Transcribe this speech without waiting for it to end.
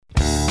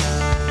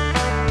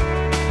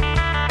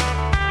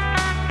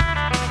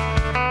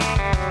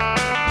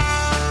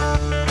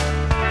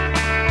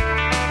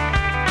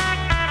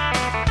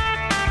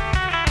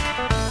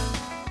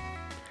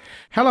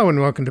Hello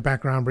and welcome to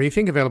Background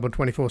Briefing, available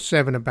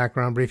 24/7 at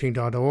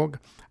backgroundbriefing.org.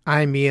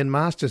 I'm Ian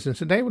Masters, and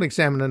today we'll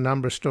examine a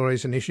number of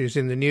stories and issues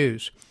in the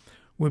news.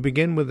 We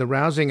begin with the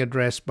rousing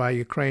address by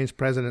Ukraine's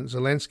President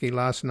Zelensky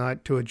last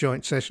night to a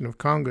joint session of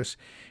Congress,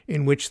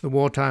 in which the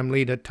wartime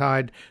leader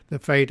tied the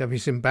fate of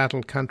his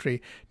embattled country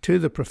to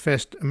the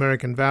professed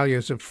American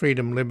values of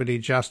freedom, liberty,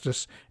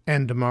 justice,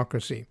 and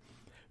democracy.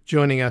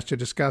 Joining us to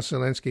discuss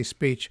Zelensky's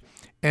speech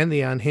and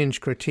the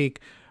unhinged critique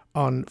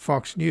on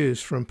Fox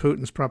News from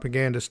Putin's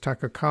propagandist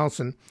Tucker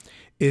Carlson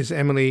is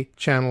Emily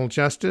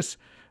Channell-Justice,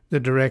 the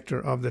director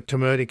of the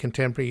Temerty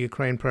Contemporary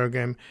Ukraine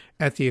program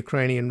at the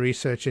Ukrainian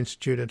Research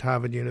Institute at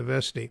Harvard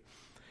University,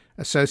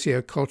 a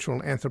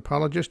sociocultural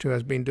anthropologist who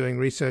has been doing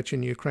research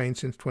in Ukraine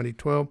since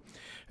 2012.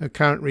 Her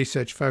current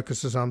research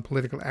focuses on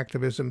political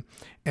activism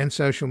and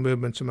social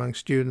movements among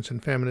students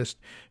and feminists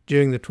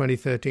during the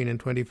 2013 and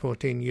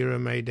 2014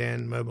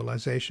 Euromaidan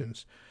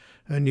mobilizations.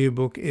 Her new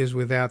book is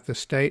Without the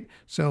State,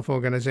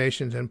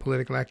 Self-Organizations and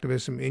Political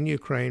Activism in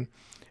Ukraine,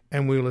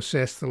 and we will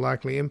assess the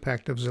likely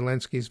impact of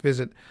Zelensky's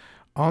visit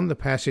on the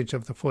passage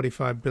of the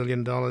 $45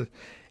 billion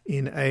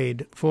in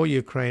aid for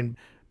Ukraine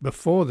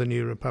before the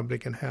new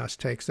Republican House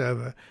takes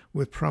over,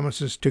 with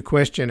promises to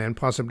question and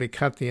possibly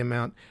cut the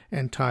amount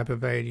and type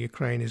of aid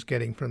Ukraine is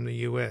getting from the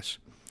U.S.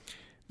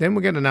 Then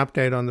we'll get an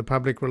update on the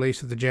public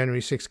release of the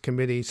January 6th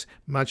committee's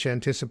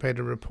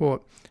much-anticipated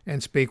report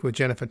and speak with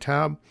Jennifer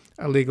Taub,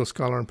 a legal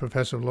scholar and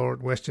professor of law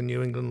at Western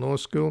New England Law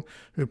School,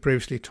 who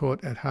previously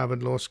taught at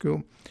Harvard Law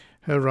School.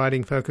 Her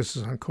writing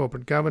focuses on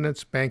corporate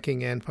governance,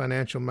 banking and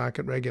financial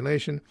market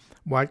regulation,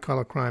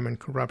 white-collar crime and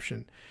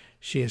corruption.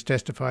 She has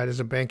testified as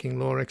a banking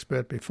law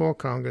expert before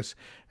Congress,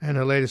 and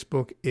her latest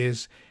book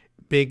is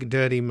Big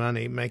Dirty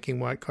Money, Making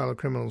White-Collar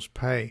Criminals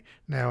Pay,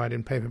 now out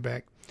in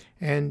paperback.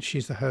 And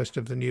she's the host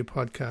of the new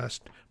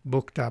podcast,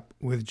 Booked Up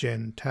with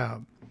Jen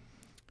Taub.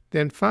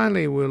 Then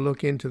finally, we'll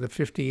look into the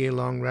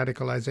 50-year-long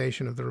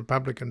radicalization of the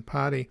Republican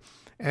Party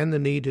and the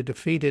need to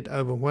defeat it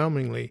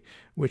overwhelmingly,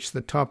 which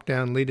the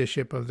top-down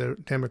leadership of the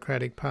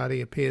Democratic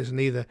Party appears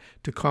neither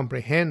to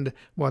comprehend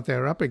what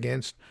they're up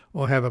against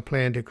or have a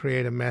plan to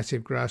create a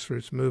massive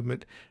grassroots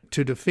movement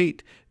to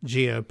defeat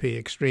GOP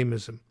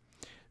extremism.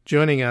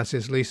 Joining us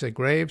is Lisa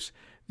Graves,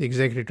 the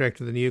executive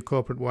director of the new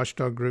corporate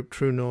watchdog group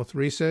True North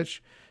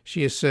Research.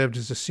 She has served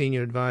as a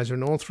senior advisor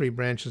in all three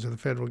branches of the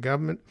federal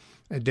government,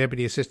 a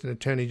deputy assistant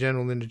attorney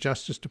general in the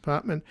Justice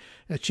Department,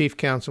 a chief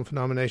counsel for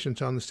nominations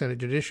on the Senate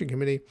Judiciary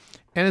Committee,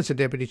 and as a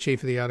deputy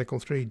chief of the Article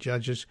 3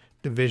 Judges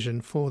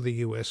Division for the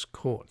U.S.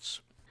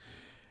 Courts.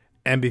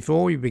 And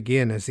before we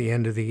begin, as the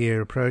end of the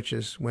year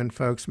approaches, when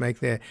folks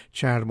make their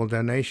charitable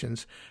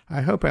donations,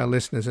 I hope our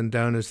listeners and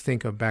donors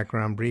think of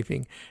Background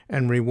Briefing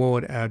and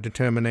reward our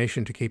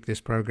determination to keep this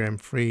program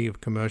free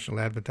of commercial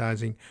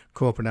advertising,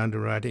 corporate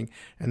underwriting,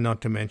 and not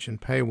to mention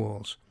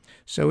paywalls.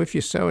 So if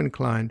you're so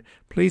inclined,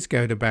 please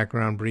go to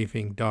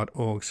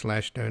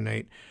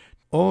backgroundbriefing.org/donate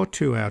or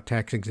to our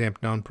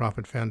tax-exempt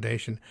nonprofit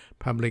foundation,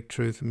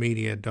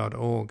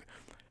 publictruthmedia.org,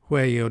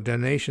 where your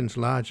donations,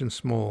 large and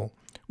small,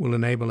 will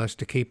enable us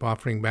to keep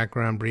offering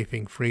Background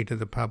Briefing free to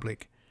the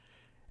public.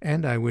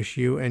 And I wish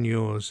you and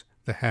yours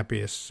the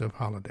happiest of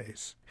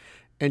holidays.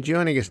 And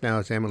joining us now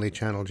is Emily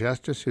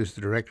Channell-Justice, who's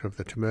the director of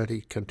the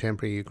Temerty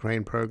Contemporary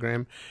Ukraine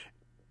program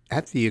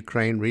at the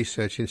Ukraine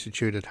Research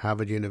Institute at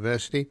Harvard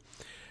University,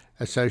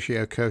 a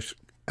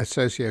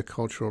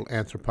sociocultural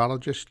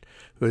anthropologist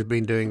who has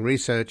been doing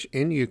research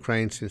in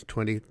Ukraine since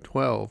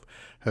 2012.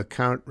 Her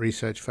current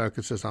research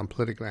focuses on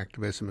political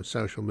activism and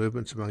social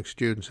movements among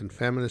students and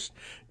feminists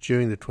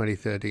during the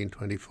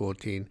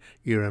 2013-2014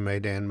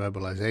 Euromaidan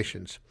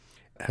mobilizations.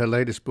 Her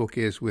latest book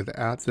is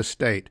Without the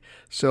State,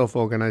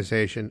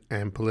 Self-Organization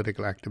and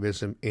Political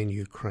Activism in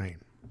Ukraine.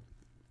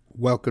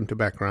 Welcome to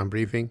Background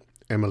Briefing,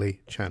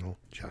 Emily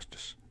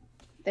Channell-Justice.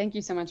 Thank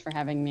you so much for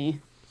having me.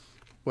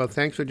 Well,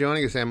 thanks for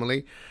joining us,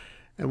 Emily.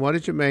 And what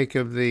did you make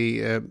of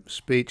the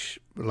speech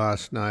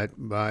last night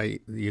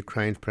by the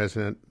Ukraine's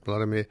President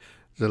Volodymyr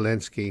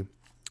Zelensky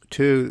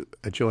to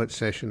a joint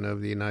session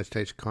of the United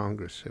States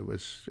Congress? It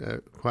was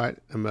quite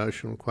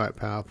emotional, quite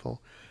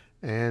powerful,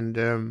 and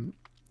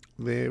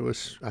there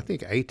was, I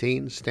think,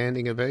 18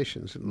 standing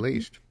ovations at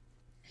least.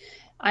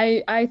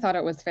 I thought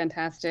it was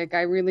fantastic.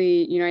 I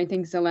really, I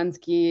think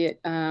Zelensky,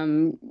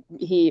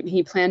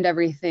 he planned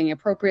everything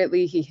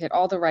appropriately. He hit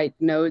all the right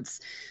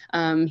notes.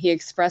 He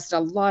expressed a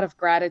lot of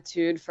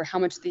gratitude for how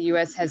much the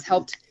U.S. has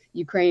helped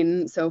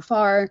Ukraine so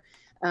far.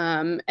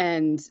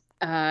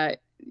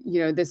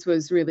 This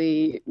was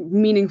really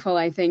meaningful,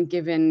 I think,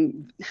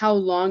 given how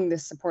long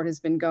this support has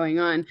been going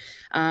on.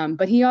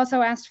 But he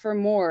also asked for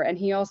more. And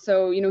he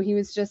also, he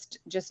was just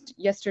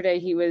yesterday,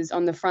 he was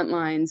on the front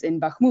lines in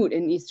Bakhmut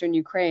in eastern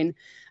Ukraine,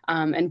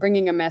 and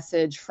bringing a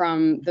message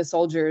from the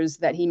soldiers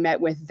that he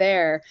met with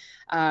there.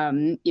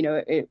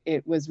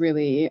 It was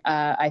really,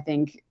 I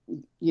think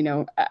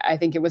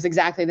it was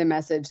exactly the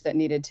message that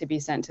needed to be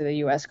sent to the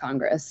U.S.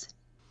 Congress.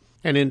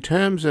 And in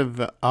terms of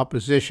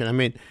opposition, I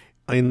mean,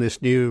 in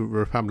this new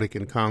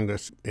Republican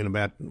Congress in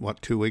about,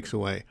 2 weeks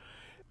away,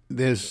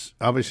 there's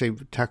obviously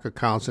Tucker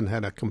Carlson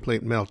had a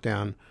complete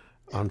meltdown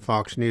on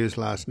Fox News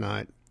last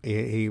night.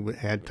 He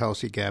had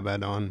Tulsi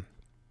Gabbard on,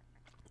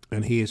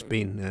 and he has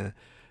been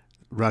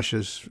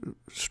Russia's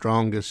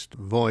strongest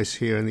voice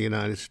here in the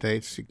United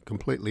States. He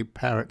completely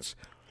parrots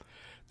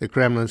the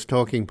Kremlin's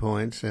talking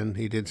points, and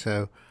he did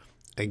so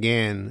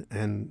again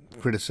and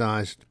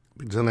criticized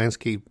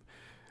Zelensky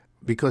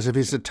because of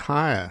his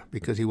attire,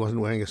 because he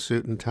wasn't wearing a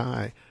suit and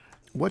tie.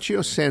 What's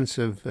your sense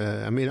of,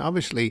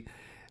 obviously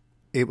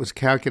it was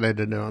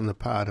calculated on the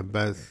part of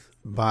both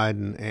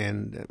Biden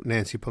and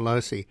Nancy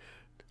Pelosi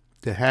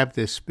to have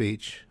this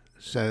speech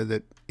so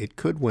that it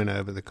could win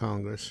over the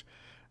Congress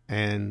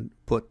and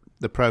put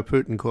the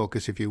pro-Putin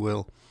caucus, if you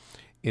will,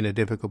 in a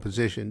difficult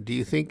position. Do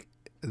you think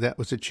that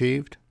was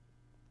achieved?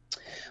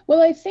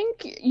 Well, I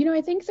think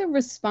the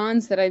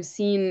response that I've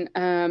seen,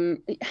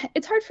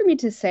 it's hard for me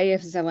to say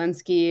if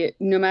Zelensky,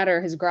 no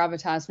matter his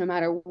gravitas, no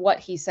matter what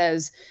he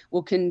says,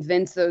 will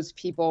convince those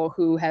people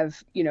who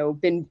have,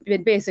 been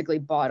basically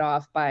bought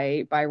off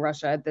by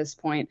Russia at this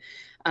point.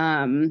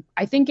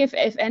 I think if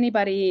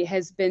anybody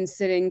has been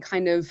sitting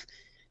kind of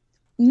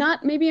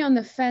not maybe on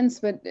the fence,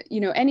 but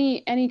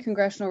any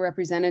congressional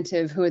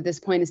representative who at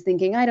this point is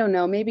thinking, I don't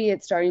know, maybe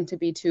it's starting to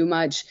be too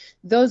much.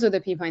 Those are the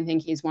people I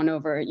think he's won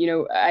over.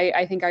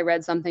 I think I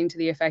read something to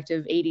the effect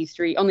of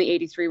only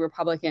 83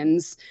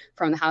 Republicans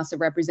from the House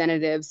of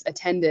Representatives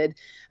attended.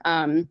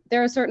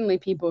 There are certainly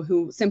people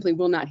who simply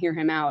will not hear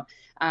him out.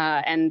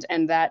 And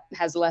that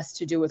has less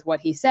to do with what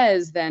he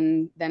says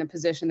than a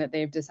position that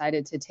they've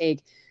decided to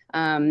take.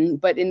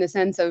 But in the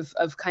sense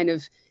of kind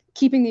of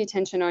keeping the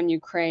attention on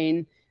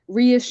Ukraine,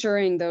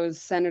 reassuring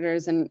those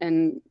senators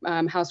and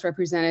House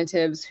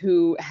representatives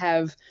who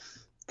have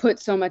put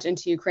so much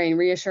into Ukraine,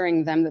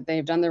 reassuring them that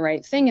they've done the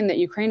right thing and that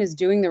Ukraine is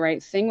doing the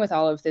right thing with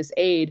all of this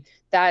aid,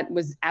 that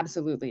was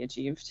absolutely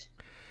achieved.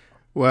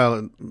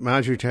 Well,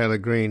 Marjorie Taylor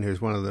Greene,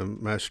 who's one of the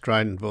most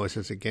strident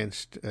voices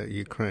against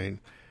Ukraine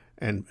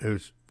and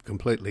who's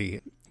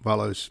completely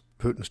follows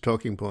Putin's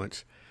talking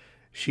points,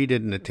 she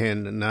didn't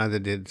attend, and neither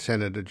did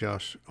Senator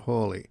Josh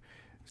Hawley.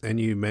 And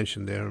you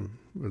mentioned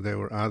there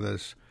were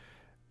others.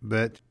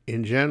 But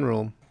in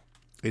general,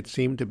 it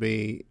seemed to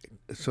be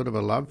sort of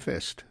a love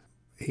fest.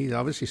 He's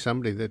obviously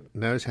somebody that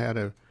knows how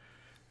to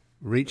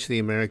reach the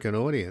American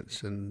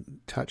audience and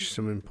touch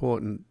some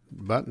important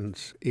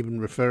buttons, even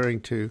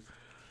referring to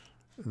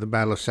the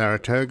Battle of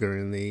Saratoga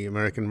in the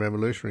American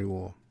Revolutionary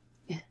War.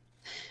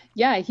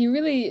 Yeah,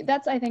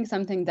 that's, I think,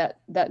 something that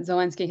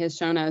Zelensky has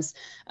shown us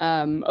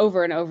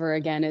over and over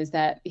again, is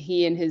that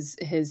he and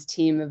his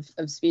team of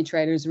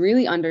speechwriters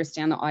really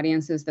understand the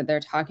audiences that they're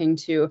talking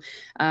to.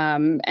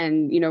 And,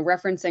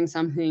 referencing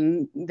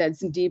something that's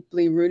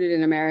deeply rooted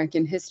in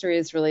American history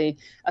is really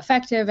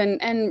effective,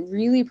 and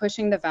really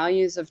pushing the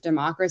values of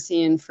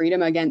democracy and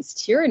freedom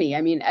against tyranny.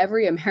 I mean,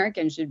 every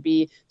American should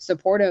be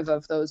supportive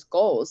of those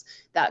goals.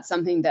 That's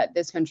something that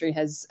this country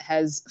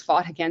has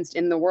fought against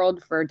in the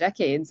world for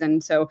decades.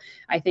 And so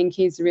I think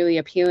he's really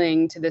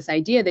appealing to this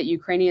idea that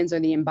Ukrainians are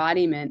the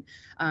embodiment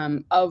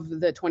of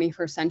the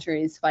 21st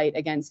century's fight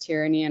against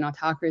tyranny and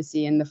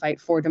autocracy and the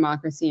fight for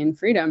democracy and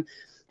freedom.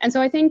 And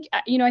so I think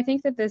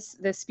that this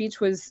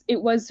speech was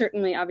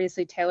certainly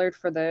obviously tailored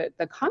for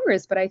the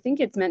Congress, but I think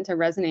it's meant to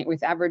resonate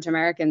with average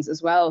Americans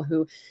as well,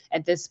 who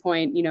at this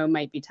point,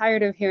 might be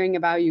tired of hearing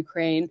about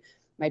Ukraine,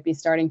 might be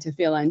starting to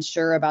feel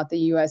unsure about the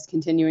U.S.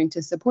 continuing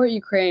to support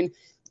Ukraine.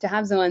 To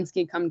have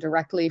Zelensky come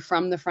directly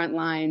from the front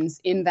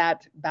lines in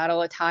that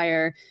battle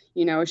attire,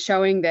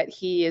 showing that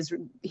he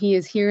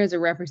is here as a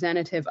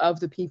representative of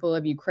the people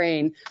of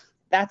Ukraine.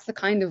 That's the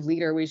kind of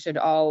leader we should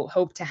all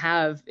hope to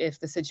have if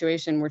the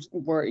situation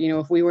were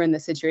if we were in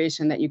the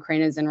situation that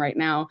Ukraine is in right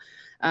now.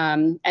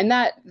 And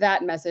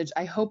that message,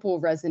 I hope,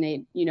 will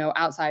resonate,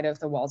 outside of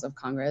the walls of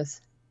Congress.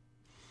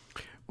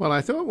 Well,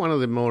 I thought one of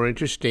the more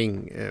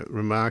interesting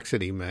remarks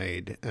that he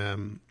made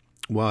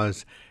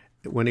was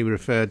when he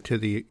referred to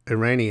the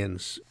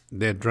Iranians,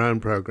 their drone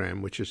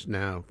program, which is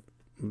now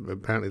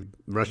apparently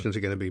Russians are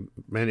going to be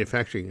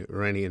manufacturing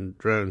Iranian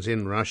drones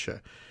in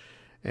Russia.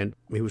 And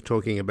he was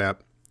talking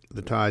about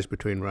the ties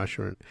between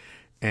Russia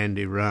and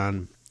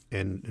Iran,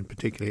 and in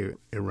particular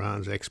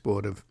Iran's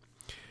export of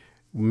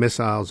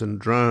missiles and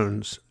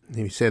drones.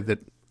 He said that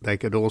they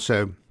could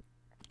also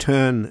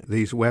turn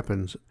these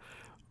weapons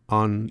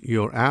on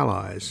your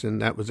allies,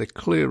 and that was a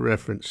clear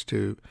reference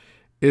to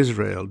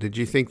Israel. Did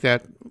you think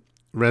that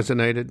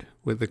resonated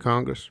with the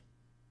Congress?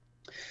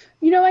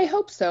 I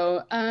hope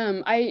so.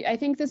 I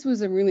think this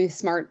was a really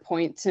smart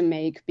point to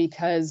make,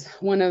 because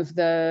one of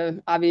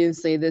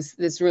obviously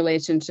this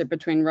relationship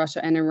between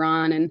Russia and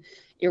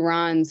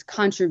Iran's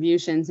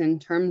contributions in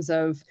terms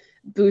of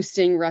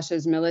boosting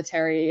Russia's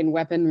military and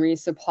weaponry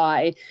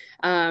supply.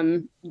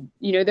 There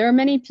are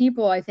many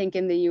people, I think,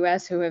 in the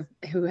U.S.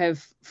 who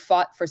have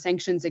fought for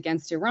sanctions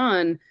against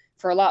Iran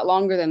for a lot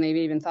longer than they've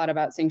even thought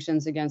about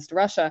sanctions against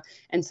Russia.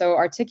 And so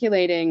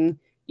articulating,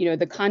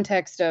 the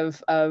context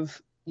of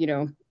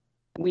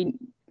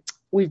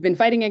we've been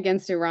fighting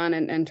against Iran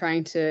and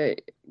trying to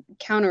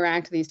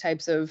counteract these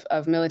types of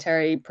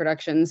military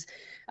productions,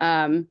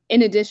 in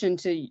addition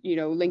to,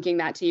 linking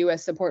that to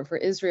U.S. support for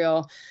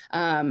Israel.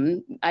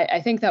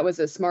 I think that was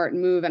a smart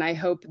move, and I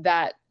hope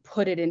that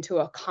put it into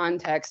a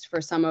context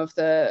for some of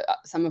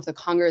the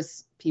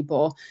Congress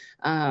people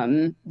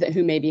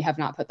who maybe have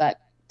not put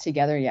that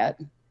together yet.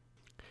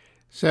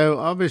 So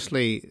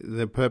obviously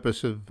the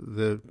purpose of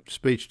the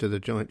speech to the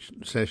joint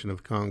session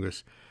of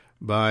Congress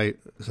by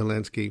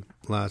Zelensky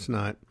last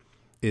night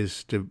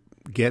is to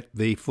get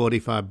the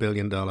 $45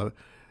 billion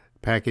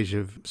package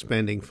of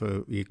spending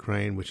for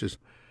Ukraine, which is,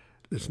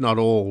 it's not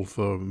all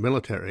for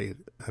military.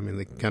 I mean,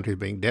 the country is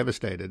being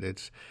devastated.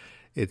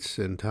 Its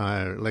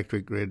entire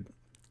electric grid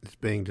is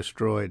being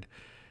destroyed.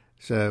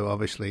 So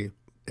obviously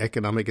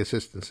economic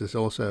assistance is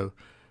also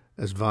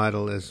as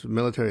vital as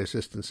military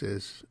assistance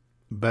is.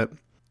 But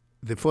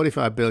the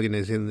 $45 billion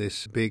is in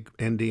this big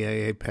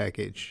NDAA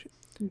package,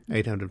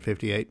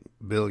 $858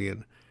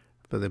 billion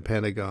for the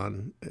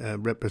Pentagon.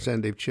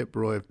 Representative Chip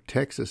Roy of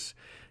Texas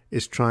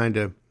is trying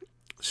to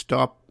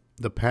stop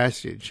the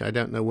passage. I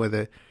don't know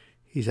whether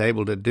he's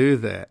able to do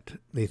that.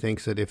 He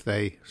thinks that if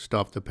they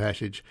stop the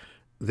passage,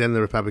 then the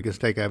Republicans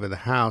take over the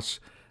House,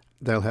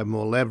 they'll have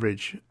more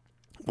leverage.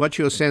 What's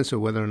your sense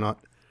of whether or not,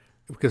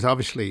 because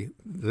obviously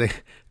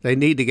they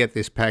need to get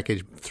this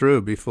package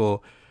through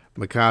before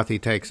McCarthy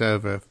takes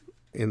over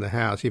in the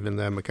House, even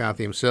though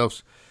McCarthy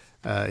himself,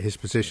 his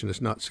position is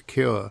not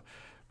secure.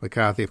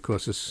 McCarthy, of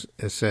course,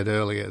 has said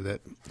earlier that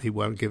he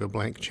won't give a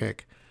blank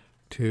check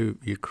to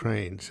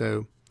Ukraine.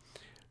 So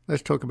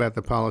let's talk about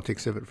the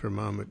politics of it for a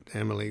moment.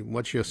 Emily,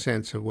 what's your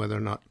sense of whether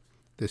or not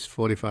this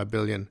 $45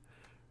 billion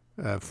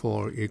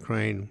for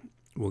Ukraine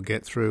will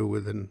get through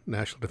with the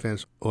National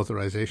Defense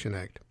Authorization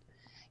Act?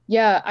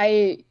 Yeah,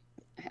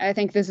 I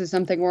think this is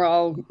something we're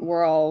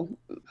all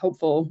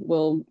hopeful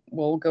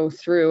will go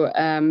through,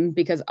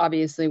 because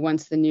obviously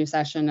once the new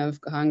session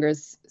of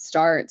Congress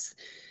starts,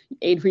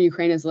 aid for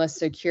Ukraine is less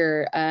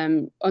secure.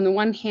 On the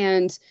one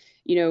hand,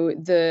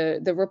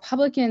 the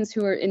Republicans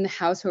who are in the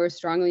House who are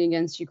strongly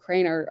against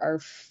Ukraine are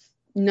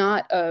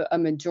not a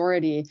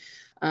majority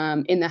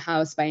in the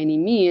House by any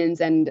means.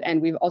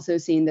 And we've also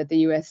seen that the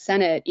U.S.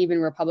 Senate,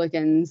 even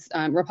Republicans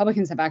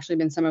have actually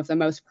been some of the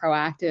most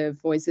proactive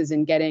voices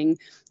in getting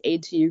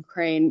aid to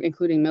Ukraine,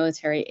 including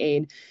military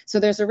aid. So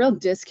there's a real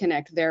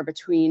disconnect there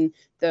between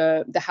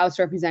the House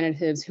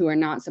representatives who are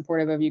not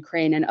supportive of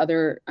Ukraine and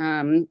other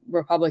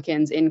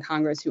Republicans in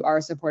Congress who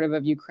are supportive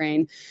of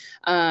Ukraine.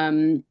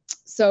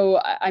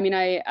 So, I mean,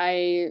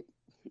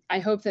 I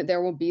hope that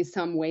there will be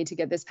some way to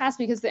get this passed,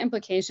 because the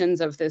implications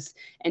of this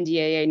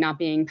NDAA not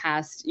being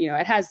passed,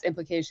 it has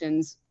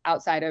implications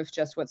outside of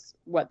just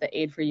what the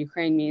aid for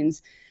Ukraine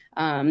means.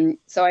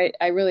 So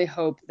I really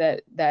hope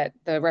that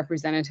the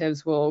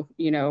representatives will,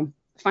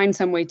 find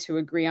some way to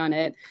agree on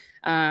it.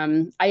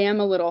 I am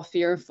a little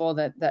fearful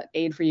that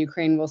aid for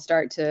Ukraine will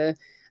start to,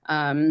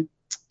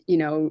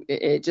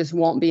 it just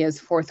won't be as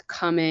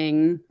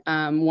forthcoming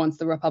once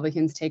the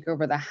Republicans take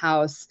over the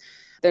House.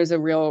 There's a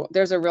real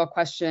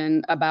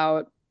question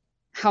about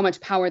how much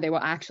power they will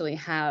actually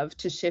have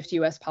to shift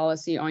U.S.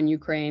 policy on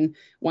Ukraine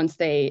once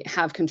they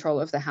have control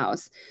of the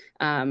House.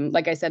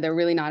 Like I said, they're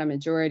really not a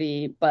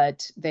majority,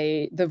 but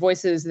the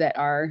voices that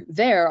are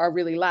there are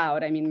really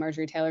loud. I mean,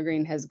 Marjorie Taylor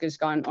Greene has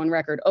just gone on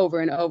record over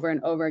and over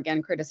and over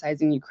again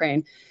criticizing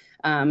Ukraine.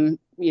 I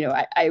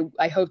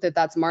hope that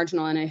that's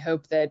marginal, and I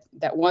hope that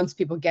once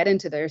people get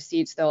into their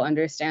seats, they'll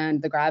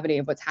understand the gravity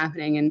of what's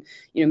happening, and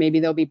maybe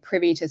they'll be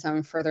privy to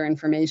some further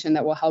information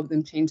that will help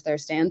them change their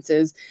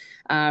stances.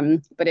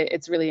 But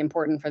it's really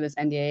important for this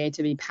NDAA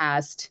to be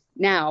passed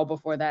now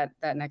before that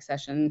next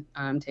session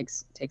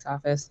takes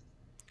office.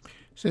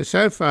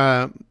 So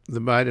far, the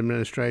Biden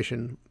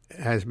administration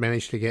has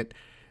managed to get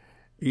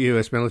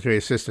U.S. military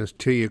assistance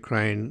to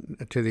Ukraine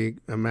to the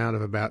amount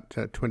of about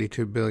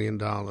 $22 billion.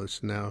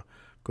 Now,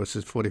 of course,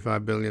 this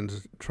 $45 billion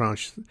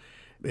tranche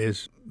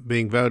is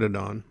being voted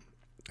on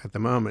at the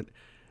moment.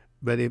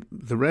 But if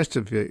the rest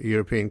of the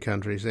European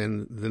countries,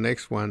 then the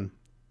next one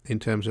in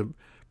terms of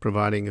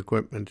providing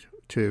equipment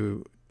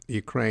to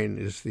Ukraine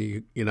is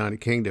the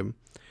United Kingdom.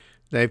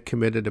 They've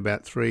committed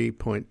about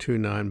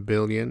 $3.29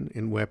 billion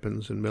in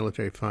weapons and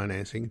military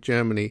financing.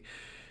 Germany,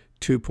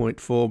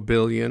 $2.4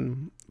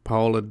 billion.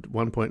 Poland,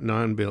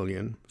 $1.9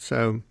 billion.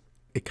 So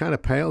it kind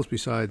of pales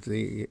beside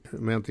the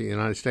amount the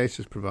United States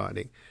is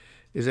providing.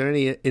 Is there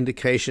any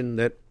indication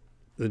that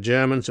the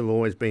Germans have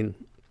always been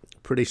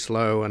pretty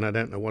slow, and I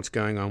don't know what's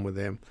going on with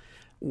them?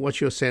 What's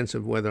your sense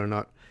of whether or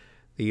not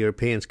the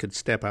Europeans could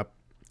step up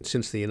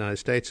since the United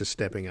States is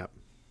stepping up?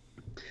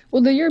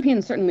 Well, the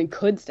Europeans certainly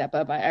could step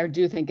up. I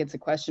do think it's a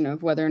question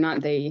of whether or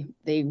not they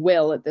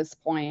will at this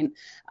point.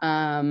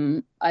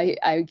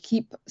 I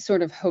keep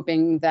sort of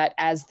hoping that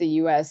as the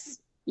U.S.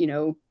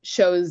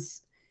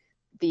 shows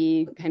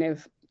the kind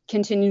of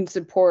continued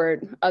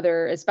support,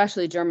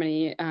 especially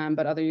Germany,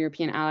 but other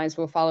European allies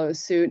will follow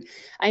suit.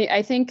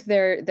 I think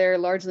they're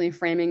largely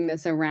framing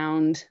this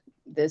around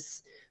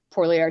this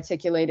poorly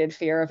articulated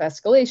fear of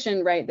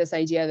escalation, right? This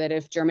idea that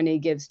if Germany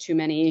gives too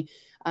many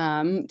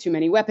too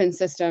many weapon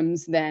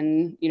systems,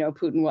 then,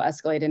 Putin will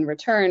escalate in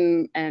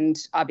return. And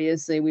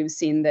obviously, we've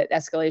seen that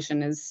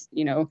escalation is,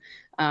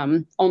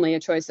 only a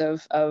choice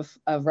of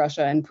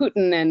Russia and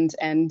Putin,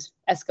 and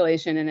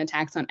escalation and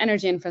attacks on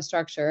energy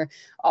infrastructure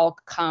all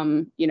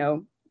come,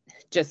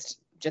 just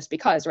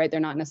because, right? They're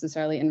not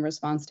necessarily in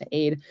response to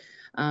aid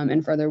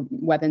and further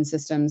weapon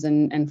systems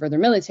and further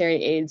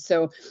military aid.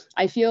 So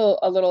I feel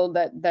a little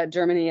that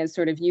Germany is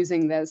sort of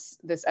using this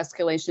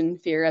escalation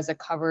fear as a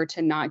cover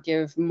to not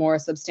give more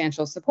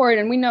substantial support.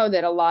 And we know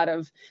that a lot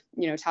of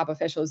top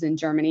officials in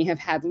Germany have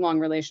had long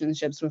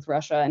relationships with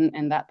Russia,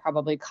 and that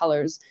probably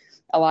colors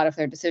a lot of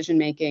their decision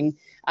making.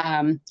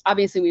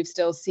 Obviously, we've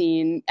still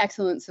seen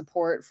excellent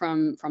support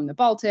from the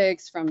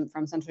Baltics,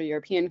 from Central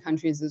European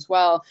countries as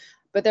well.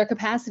 But their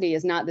capacity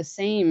is not the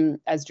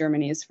same as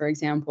Germany's, for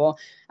example,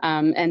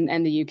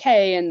 and the UK.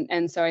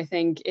 And so I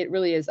think it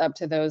really is up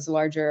to those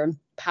larger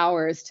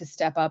powers to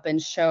step up and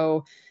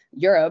show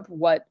Europe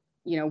what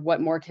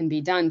more can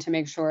be done to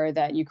make sure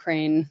that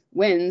Ukraine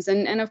wins.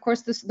 And of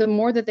course, the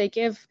more that they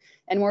give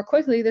and more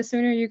quickly, the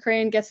sooner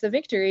Ukraine gets the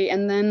victory.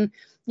 And then,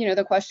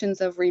 the questions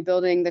of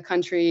rebuilding the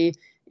country,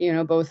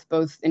 both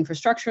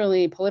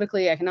infrastructurally,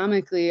 politically,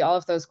 economically, all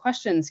of those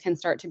questions can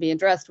start to be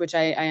addressed, which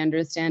I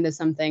understand is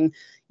something,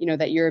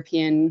 that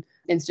European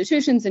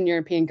institutions and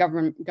European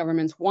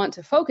governments want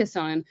to focus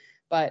on,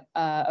 but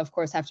of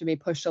course have to be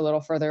pushed a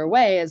little further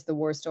away as the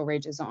war still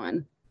rages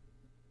on.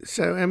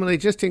 So, Emily,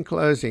 just in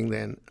closing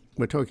then,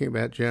 we're talking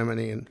about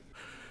Germany, and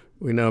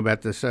we know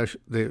about the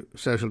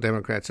Social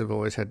Democrats have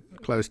always had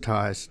close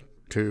ties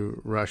to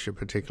Russia,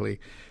 particularly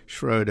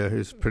Schroeder,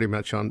 who's pretty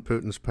much on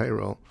Putin's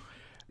payroll.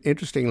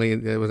 Interestingly,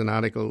 there was an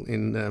article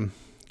in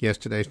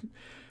yesterday's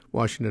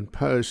Washington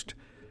Post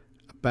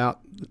about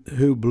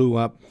who blew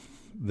up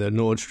the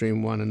Nord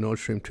Stream 1 and Nord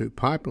Stream 2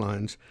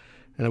 pipelines,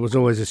 and it was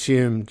always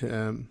assumed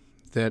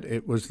that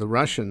it was the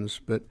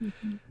Russians, but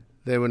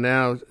they were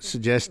now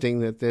suggesting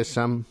that there's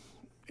some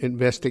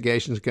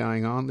investigations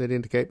going on that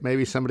indicate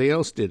maybe somebody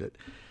else did it.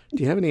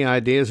 Do you have any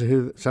ideas of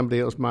who somebody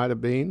else might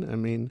have been? I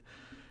mean,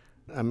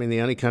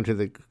 the only country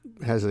that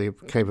has the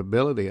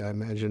capability, I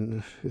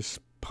imagine, is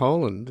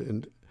Poland.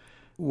 And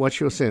what's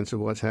your sense of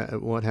what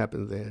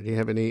happened there? Do you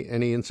have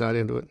any insight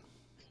into it?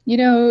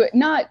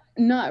 Not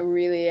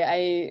really.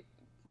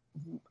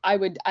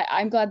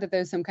 I'm glad that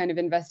there's some kind of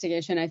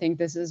investigation. I think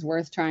this is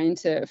worth trying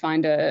to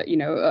find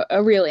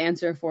a real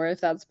answer for,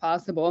 if that's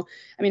possible.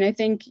 I mean, I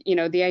think,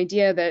 the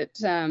idea that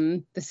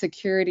the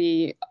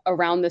security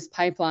around this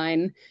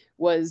pipeline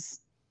was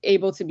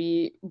able to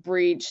be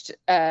breached,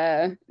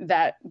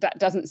 that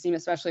doesn't seem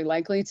especially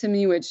likely to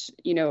me, which,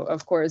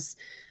 of course,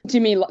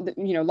 to me,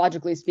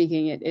 logically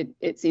speaking,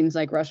 it seems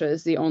like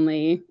Russians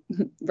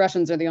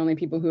are the only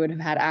people who would have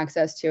had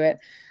access to it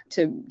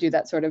to do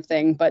that sort of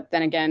thing. But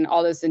then again,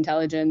 all this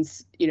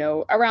intelligence,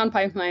 around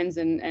pipelines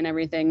and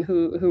everything,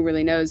 who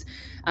really knows?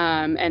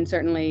 And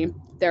certainly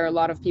there are a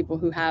lot of people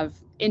who have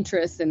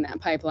interests in that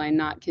pipeline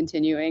not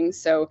continuing.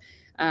 So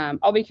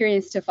I'll be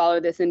curious to follow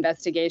this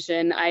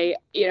investigation.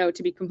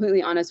 To be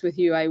completely honest with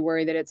you, I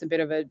worry that it's a bit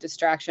of a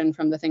distraction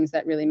from the things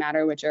that really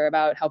matter, which are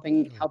about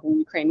helping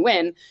Ukraine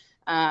win.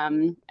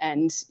 And,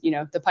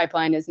 the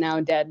pipeline is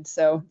now dead.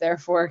 So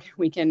therefore,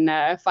 we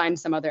can find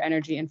some other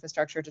energy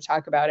infrastructure to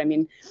talk about. I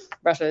mean,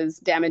 Russia is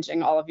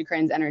damaging all of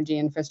Ukraine's energy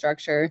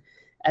infrastructure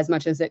as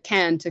much as it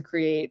can to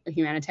create a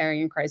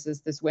humanitarian crisis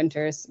this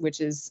winter,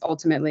 which is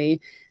ultimately,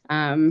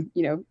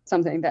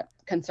 something that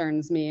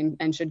concerns me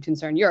and should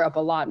concern Europe a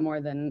lot more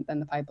than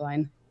the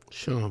pipeline.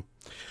 Sure.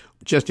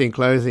 Just in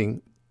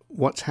closing,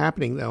 what's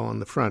happening, though, on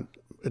the front,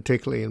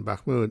 particularly in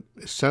Bakhmut,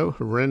 is so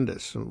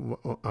horrendous,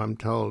 I'm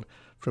told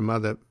from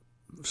other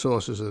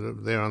sources that are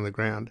there on the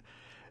ground,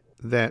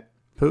 that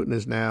Putin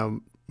is now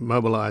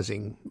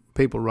mobilizing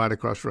people right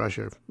across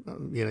Russia,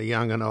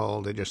 young and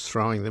old. They're just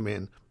throwing them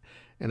in.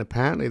 And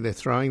apparently they're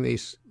throwing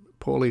these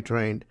poorly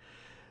trained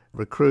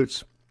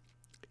recruits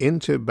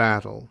into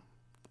battle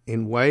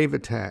in wave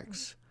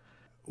attacks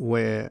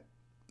where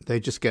they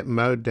just get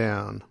mowed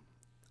down.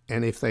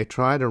 And if they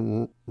try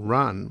to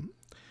run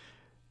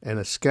and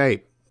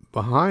escape,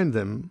 behind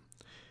them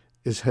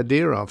is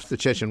Hadyrovs, the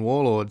Chechen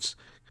warlords,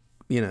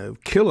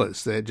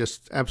 killers. They're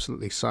just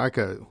absolutely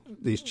psycho,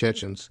 these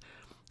Chechens.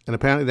 And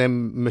apparently they're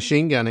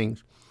machine gunning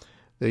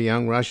the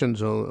young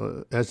Russians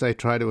as they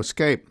try to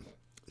escape.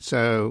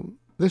 So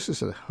this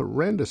is a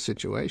horrendous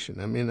situation.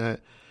 I mean,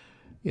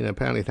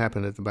 apparently it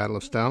happened at the Battle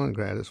of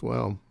Stalingrad as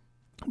well.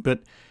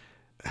 But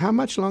how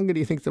much longer do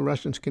you think the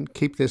Russians can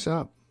keep this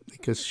up?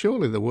 Because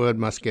surely the word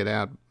must get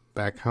out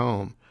back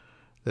home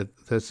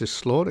that there's this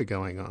slaughter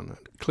going on.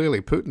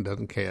 Clearly Putin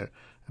doesn't care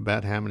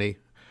about how many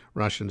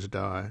Russians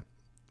die.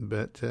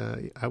 But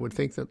I would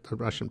think that the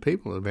Russian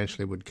people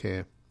eventually would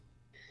care.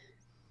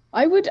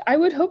 I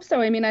would hope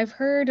so. I mean, I've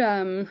heard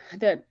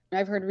that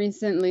I've heard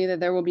recently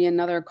that there will be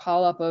another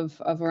call up of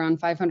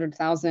around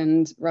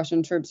 500,000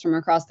 Russian troops from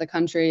across the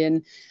country.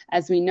 And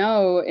as we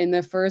know, in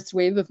the first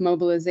wave of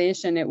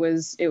mobilization, it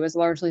was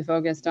largely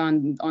focused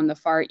on the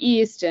far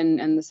east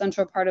and the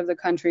central part of the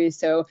country.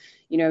 So,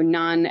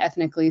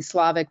 non-ethnically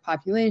Slavic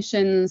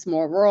populations,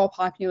 more rural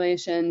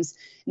populations.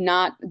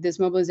 Not this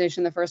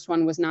mobilization. The first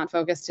one was not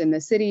focused in the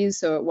cities,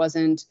 so it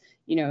wasn't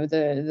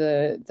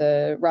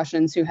the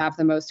Russians who have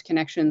the most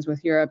connections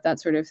with Europe, that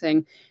sort of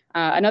thing.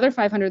 Another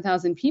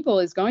 500,000 people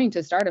is going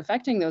to start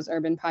affecting those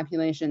urban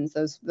populations,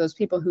 those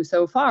people who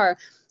so far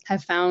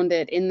have found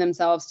it in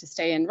themselves to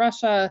stay in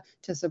Russia,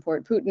 to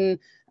support Putin.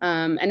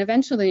 And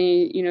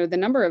eventually, the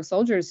number of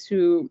soldiers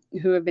who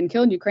have been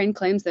killed, Ukraine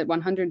claims that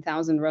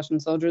 100,000 Russian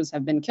soldiers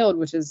have been killed,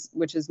 which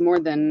is more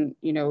than,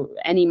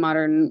 any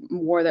modern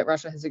war that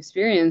Russia has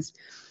experienced.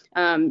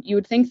 You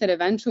would think that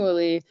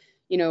eventually,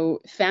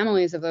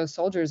 families of those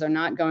soldiers are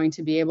not going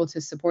to be able to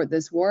support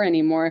this war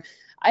anymore.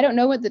 I don't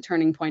know what the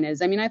turning point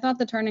is. I mean, I thought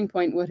the turning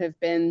point would have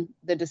been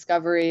the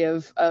discovery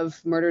of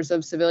murders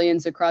of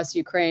civilians across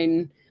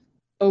Ukraine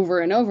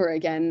over and over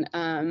again,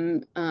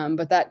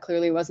 but that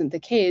clearly wasn't the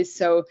case.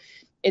 So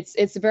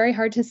it's very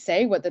hard to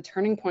say what the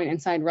turning point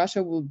inside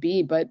Russia will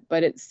be. But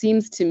it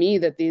seems to me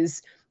that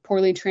these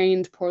poorly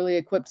trained, poorly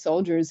equipped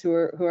soldiers who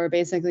are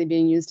basically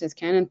being used as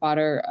cannon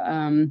fodder,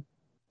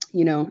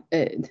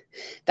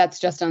 that's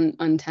just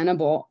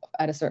untenable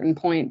at a certain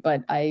point.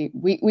 But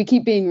we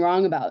keep being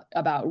wrong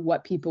about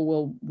what people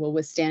will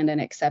withstand and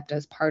accept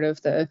as part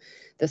of the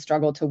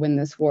struggle to win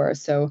this war.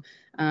 So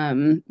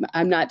I'm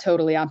not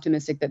totally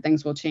optimistic that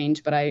things will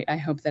change, but I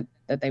hope that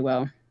they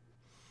will.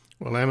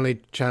 Well,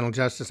 Emily Channell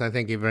Justice, I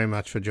thank you very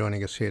much for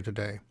joining us here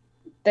today.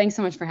 Thanks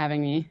so much for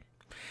having me.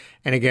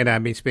 And again,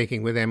 I've been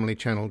speaking with Emily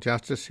Channell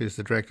Justice, who's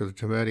the director of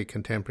the Tversky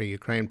Contemporary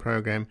Ukraine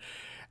Program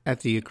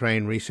at the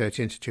Ukraine Research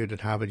Institute at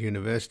Harvard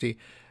University,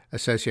 a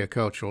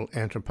sociocultural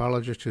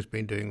anthropologist who's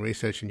been doing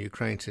research in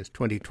Ukraine since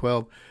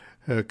 2012.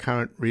 Her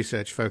current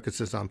research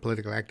focuses on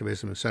political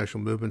activism and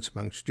social movements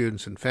among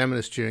students and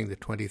feminists during the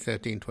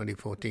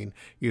 2013-2014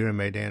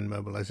 Euromaidan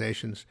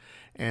mobilizations.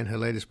 And her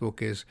latest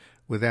book is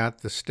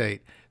Without the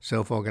State,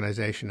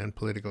 Self-Organization and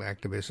Political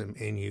Activism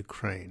in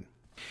Ukraine.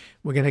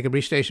 We're going to take a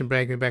brief station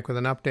break. We'll be back with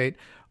an update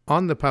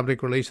on the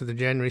public release of the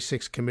January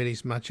 6th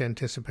Committee's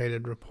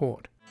much-anticipated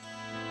report.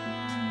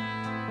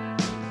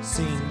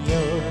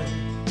 Senor,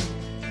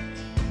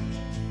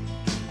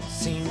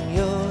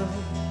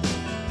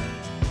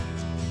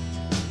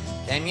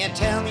 can you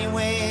tell me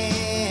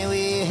where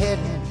we're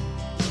heading?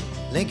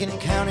 Lincoln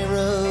County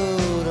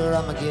Road or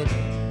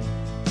Armageddon?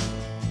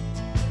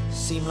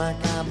 Seem like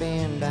I've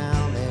been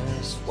down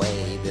this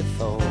way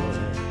before.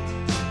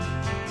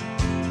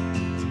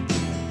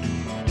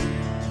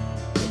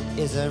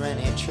 Is there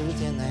any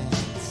truth in that,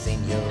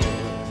 senor?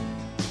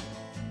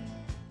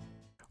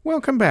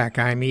 Welcome back.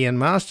 I'm Ian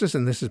Masters,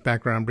 and this is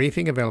Background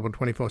Briefing, available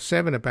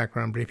 24/7 at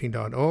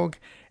backgroundbriefing.org.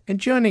 And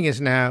joining us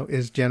now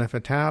is Jennifer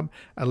Taub,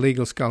 a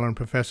legal scholar and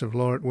professor of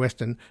law at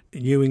Western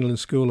New England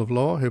School of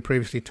Law, who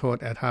previously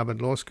taught at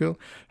Harvard Law School.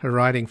 Her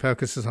writing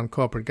focuses on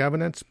corporate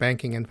governance,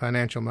 banking and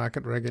financial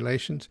market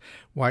regulations,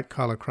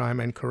 white-collar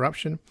crime and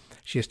corruption.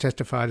 She has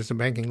testified as a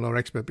banking law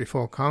expert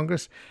before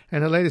Congress,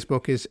 and her latest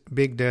book is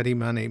Big Dirty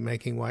Money,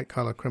 Making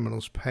White-Collar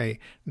Criminals Pay,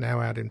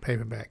 now out in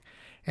paperback.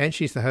 And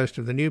she's the host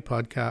of the new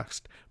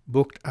podcast,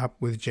 Booked Up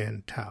with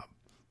Jen Taub.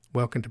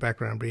 Welcome to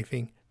Background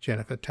Briefing,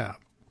 Jennifer Taub.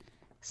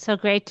 So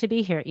great to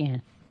be here,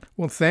 Ian.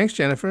 Well, thanks,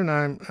 Jennifer, and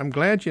I'm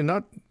glad you're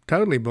not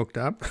totally booked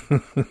up.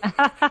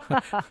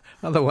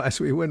 Otherwise,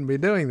 we wouldn't be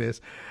doing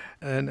this.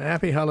 And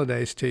happy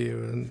holidays to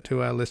you and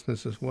to our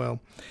listeners as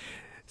well.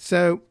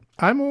 So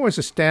I'm always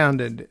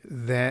astounded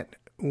that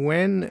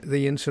when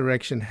the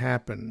insurrection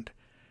happened,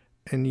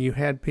 and you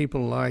had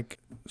people like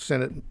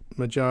Senate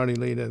Majority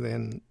Leader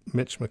then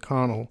Mitch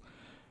McConnell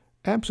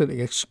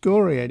absolutely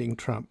excoriating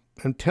Trump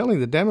and telling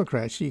the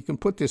Democrats, you can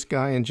put this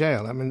guy in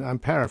jail. I mean, I'm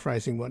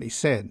paraphrasing what he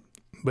said,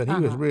 but he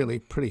was really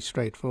pretty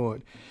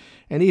straightforward.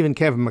 And even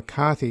Kevin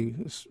McCarthy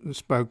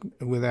spoke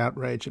with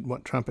outrage at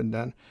what Trump had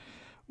done.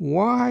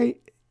 Why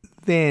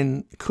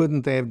then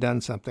couldn't they have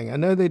done something? I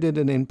know they did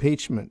an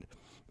impeachment,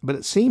 but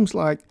it seems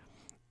like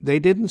they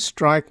didn't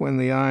strike when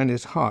the iron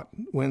is hot,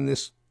 when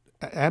this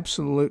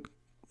absolute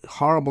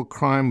horrible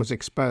crime was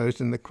exposed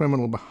and the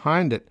criminal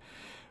behind it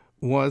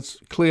was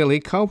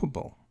clearly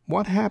culpable.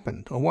 What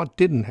happened or what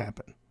didn't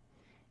happen?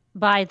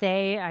 By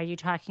they, are you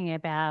talking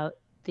about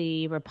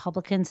the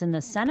Republicans in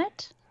the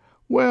Senate?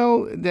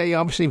 Well, they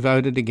obviously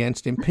voted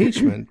against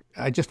impeachment.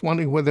 I just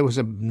wondered whether there was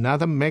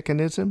another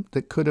mechanism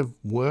that could have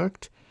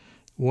worked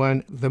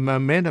when the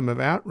momentum of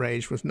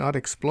outrage was not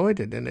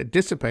exploited and it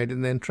dissipated,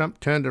 and then Trump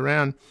turned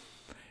around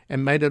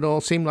and made it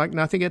all seem like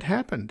nothing had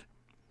happened.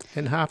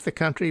 And half the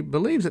country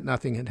believes that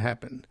nothing had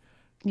happened.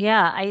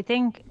 Yeah, I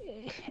think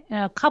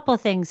a couple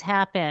of things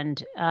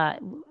happened.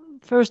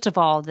 First of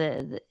all,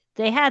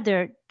 they had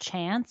their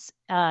chance.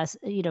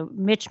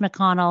 Mitch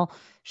McConnell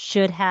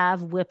should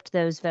have whipped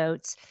those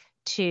votes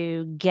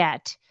to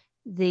get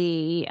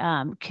the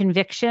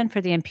conviction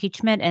for the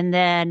impeachment, and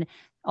then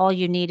all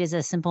you need is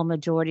a simple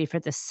majority for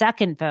the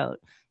second vote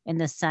in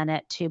the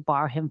Senate to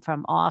bar him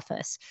from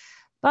office.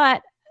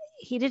 But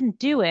he didn't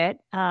do it.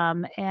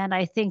 And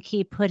I think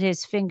he put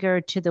his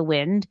finger to the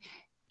wind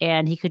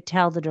and he could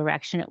tell the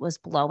direction it was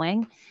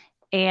blowing.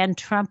 And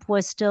Trump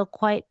was still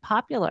quite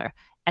popular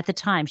at the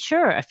time.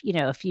 Sure,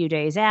 a few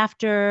days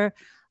after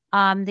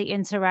the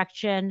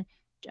insurrection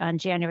on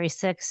January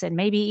 6th and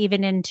maybe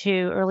even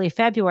into early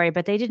February,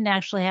 but they didn't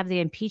actually have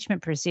the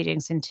impeachment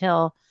proceedings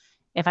until,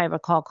 if I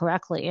recall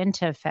correctly,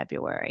 into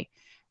February.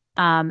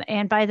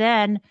 And by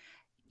then,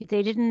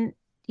 they didn't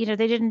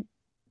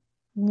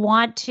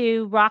want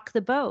to rock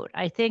the boat.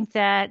 I think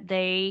that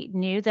they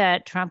knew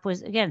that Trump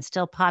was, again,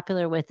 still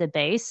popular with the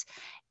base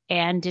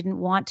and didn't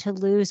want to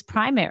lose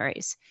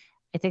primaries.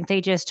 I think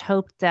they just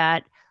hoped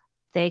that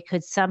they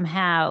could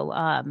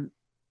somehow,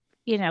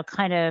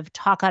 kind of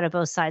talk out of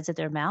both sides of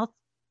their mouth,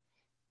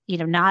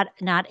 not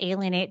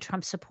alienate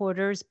Trump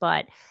supporters,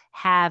 but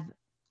have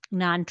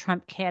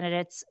non-Trump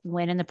candidates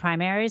win in the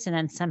primaries. And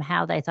then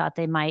somehow they thought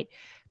they might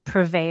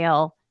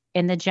prevail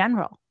in the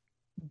general.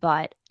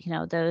 But,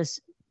 those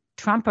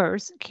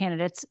Trumpers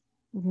candidates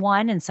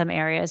won in some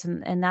areas.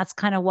 And that's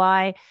kind of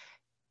why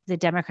the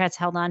Democrats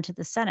held on to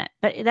the Senate.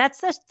 But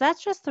that's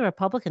just the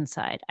Republican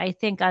side. I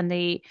think on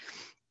the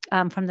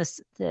from the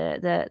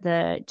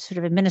sort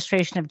of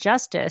administration of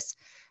justice,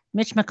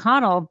 Mitch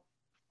McConnell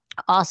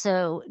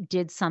also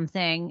did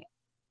something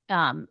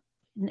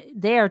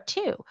there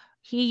too.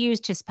 He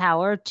used his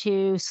power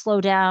to slow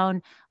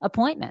down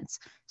appointments.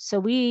 So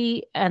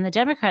we, on the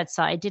Democrat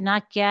side, did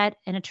not get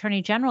an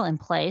attorney general in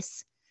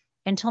place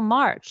until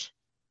March.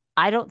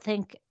 I don't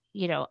think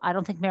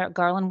Merrick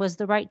Garland was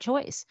the right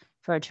choice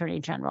for attorney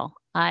general.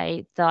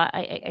 I thought,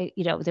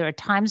 there were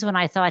times when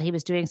I thought he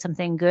was doing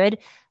something good,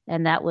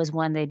 and that was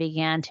when they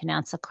began to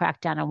announce a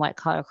crackdown on white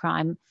collar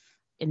crime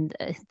in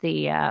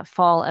the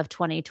fall of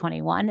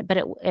 2021. But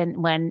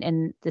when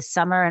in the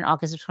summer and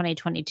August of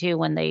 2022,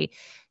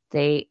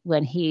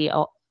 when he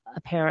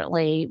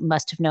apparently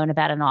must have known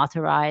about and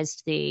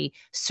authorized the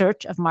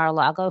search of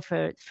Mar-a-Lago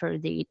for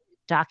the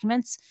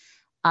documents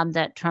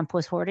that Trump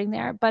was hoarding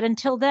there. But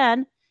until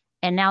then,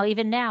 and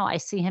even now, I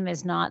see him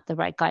as not the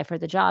right guy for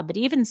the job. But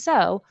even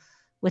so,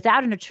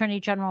 without an attorney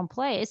general in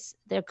place,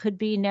 there could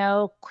be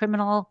no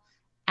criminal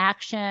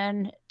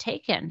action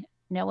taken,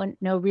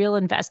 no real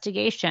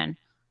investigation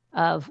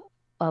of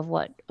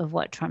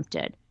what Trump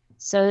did.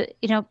 So,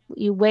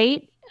 you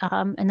wait,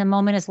 and the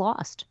moment is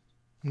lost.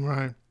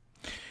 Right.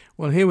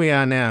 Well, here we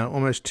are now,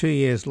 almost 2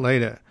 years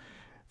later,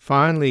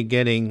 finally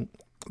getting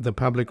the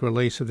public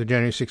release of the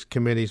January 6th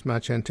Committee's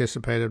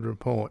much-anticipated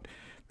report.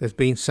 There's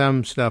been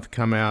some stuff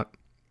come out.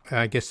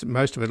 I guess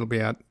most of it will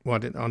be out,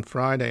 on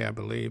Friday, I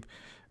believe.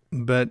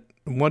 But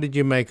what did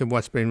you make of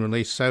what's been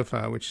released so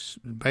far, which is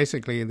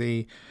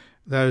basically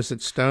those that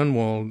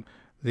stonewalled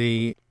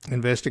the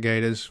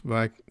investigators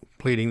by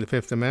pleading the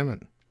Fifth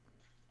Amendment?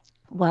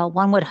 Well,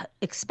 one would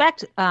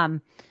expect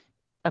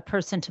a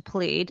person to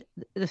plead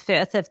the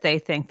Fifth if they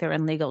think they're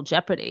in legal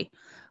jeopardy.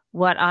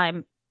 What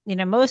I'm,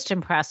 most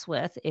impressed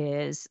with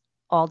is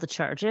all the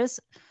charges,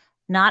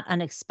 not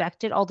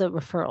unexpected, all the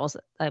referrals,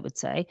 I would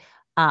say,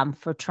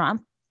 for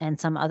Trump and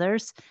some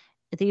others.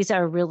 These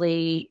are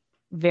really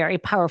very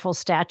powerful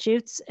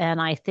statutes.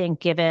 And I think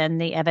given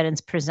the evidence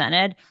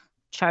presented,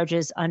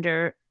 charges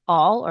under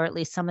all, or at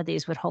least some of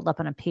these would hold up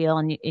an appeal.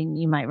 And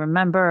you might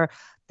remember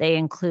they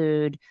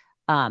include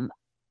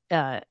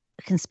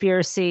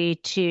conspiracy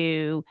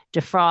to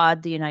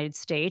defraud the United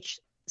States,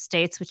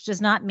 which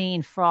does not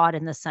mean fraud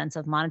in the sense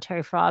of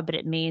monetary fraud, but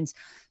it means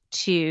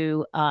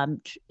to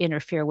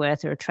interfere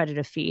with or try to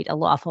defeat a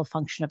lawful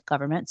function of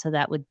government. So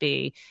that would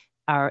be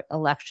our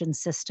election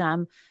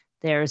system.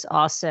 There's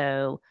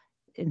also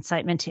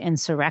incitement to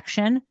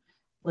insurrection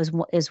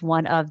is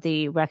one of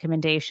the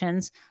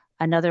recommendations.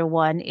 Another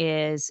one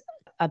is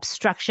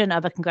obstruction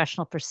of a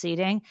congressional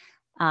proceeding.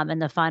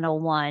 And the final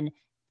one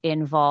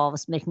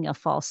involves making a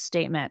false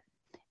statement.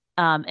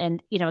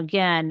 And,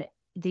 again,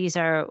 these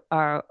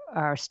are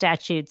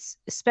statutes,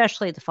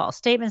 especially the false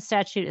statement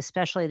statute,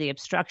 especially the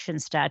obstruction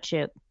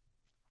statute,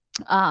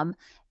 and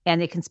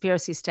the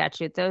conspiracy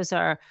statute. Those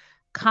are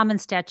common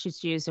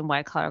statutes used in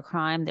white collar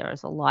crime. There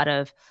is a lot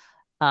of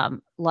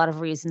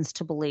reasons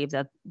to believe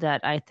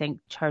that I think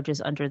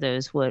charges under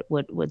those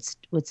would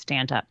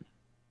stand up.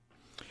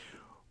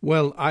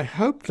 Well, I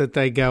hope that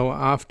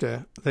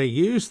they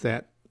use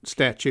that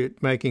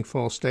statute, making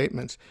false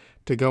statements,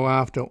 to go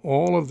after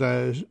all of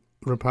those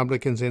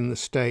Republicans in the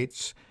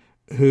states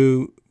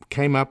who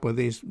came up with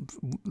these.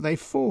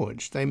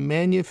 They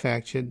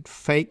manufactured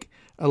fake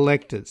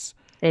electors.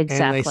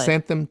 Exactly. And they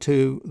sent them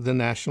to the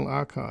National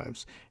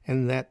Archives.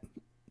 And that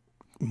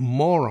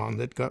moron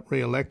that got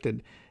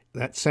reelected,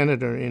 that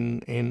senator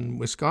in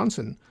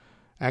Wisconsin,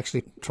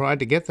 actually tried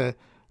to get the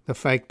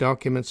fake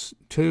documents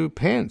to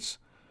Pence.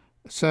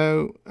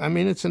 So, I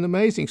mean, it's an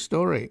amazing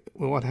story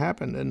what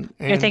happened. And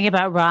you're thinking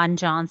about Ron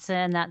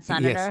Johnson, that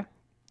senator?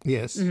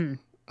 Yes. Mm-hmm.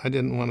 I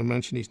didn't want to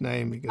mention his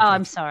name. Because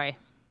I'm sorry.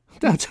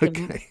 That's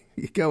okay.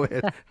 You go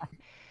ahead.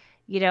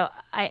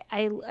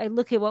 I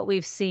look at what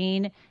we've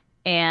seen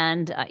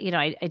And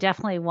I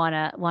definitely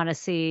want to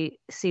see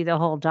the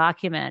whole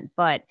document.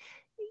 But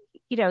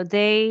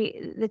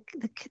the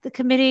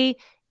committee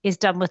is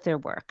done with their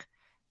work.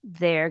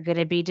 They're going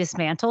to be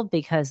dismantled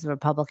because the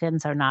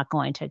Republicans are not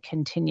going to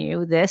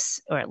continue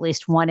this, or at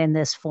least one in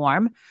this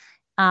form.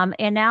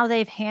 And now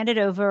they've handed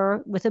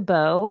over with a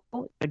bow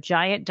a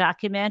giant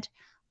document,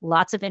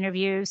 lots of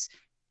interviews,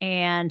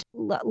 and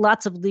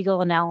lots of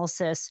legal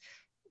analysis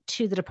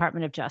to the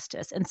Department of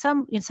Justice. And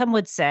some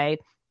would say,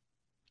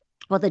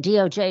 well, the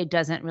DOJ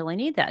doesn't really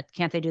need that.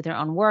 Can't they do their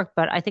own work?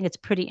 But I think it's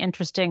pretty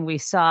interesting. We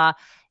saw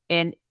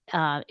an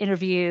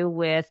interview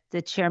with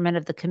the chairman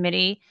of the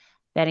committee,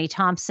 Benny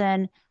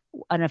Thompson.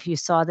 I don't know if you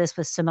saw this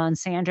with Simone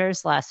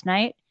Sanders last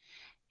night.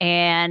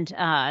 And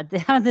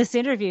on this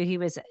interview, he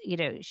was,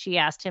 she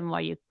asked him,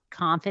 are you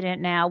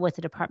confident now with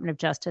the Department of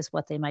Justice,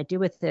 what they might do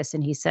with this?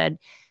 And he said,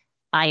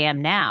 I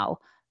am now,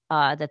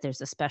 that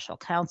there's a special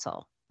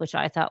counsel, which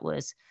I thought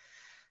was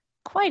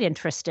quite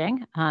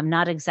interesting.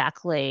 Not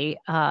exactly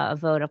a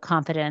vote of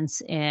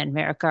confidence in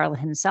Merrick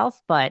Garland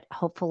himself, but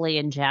hopefully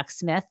in Jack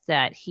Smith,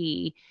 that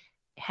he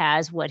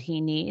has what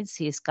he needs.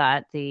 He's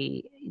got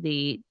the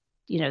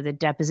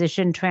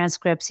deposition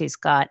transcripts. He's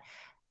got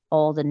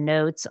all the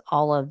notes,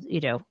 all of,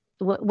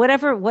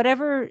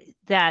 whatever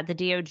that the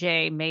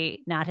DOJ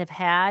may not have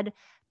had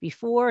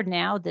before.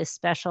 Now this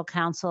special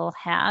counsel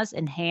has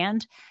in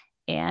hand.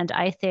 And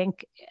I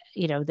think,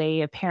 we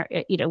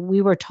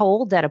were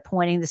told that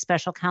appointing the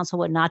special counsel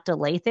would not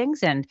delay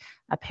things. And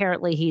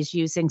apparently he's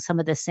using some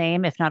of the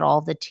same, if not all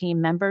of the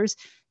team members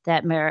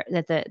that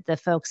the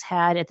folks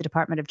had at the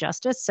Department of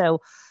Justice.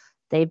 So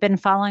they've been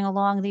following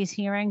along these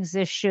hearings.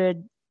 There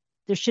should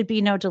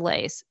be no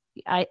delays.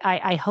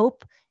 I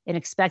hope and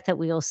expect that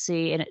we will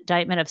see an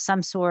indictment of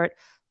some sort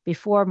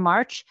before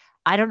March.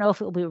 I don't know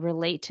if it will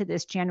relate to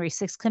this January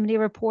 6th committee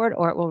report,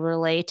 or it will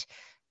relate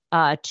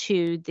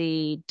to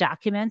the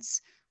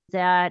documents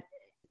that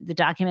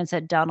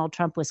Donald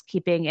Trump was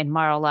keeping in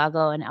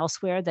Mar-a-Lago and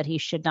elsewhere that he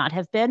should not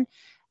have been.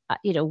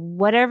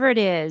 Whatever it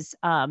is,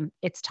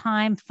 it's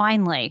time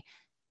finally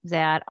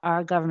that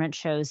our government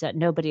shows that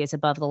nobody is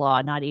above the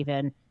law, not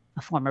even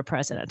a former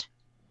president.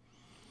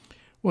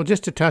 Well,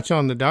 just to touch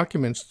on the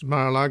documents,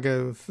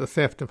 Mar-a-Lago, the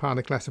theft of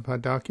highly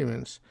classified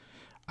documents,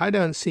 I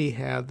don't see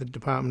how the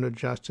Department of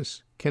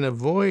Justice can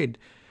avoid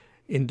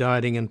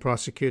indicting and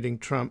prosecuting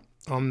Trump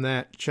on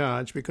that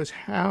charge, because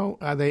how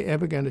are they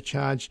ever going to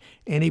charge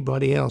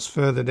anybody else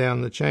further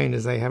down the chain,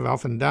 as they have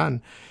often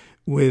done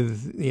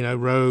with,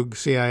 rogue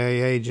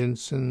CIA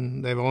agents,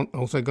 and they've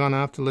also gone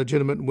after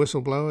legitimate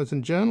whistleblowers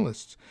and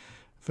journalists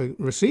for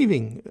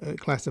receiving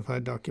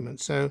classified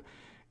documents. So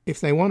if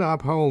they want to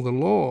uphold the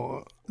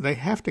law, they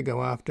have to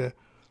go after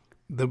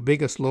the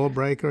biggest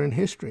lawbreaker in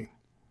history.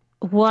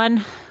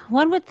 One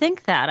would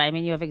think that. I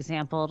mean, you have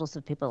examples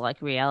of people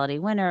like Reality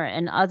Winner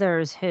and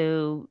others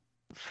who,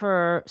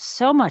 for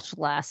so much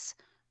less,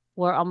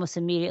 were almost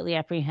immediately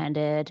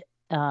apprehended,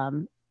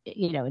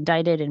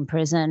 indicted,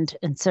 imprisoned,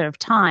 and served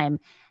time.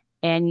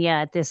 And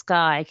yet this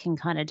guy can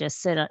kind of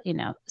just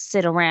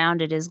sit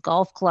around at his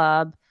golf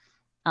club,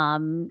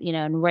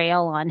 and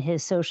rail on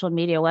his social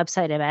media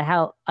website about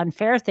how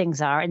unfair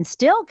things are, and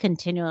still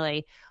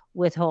continually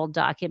withhold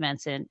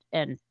documents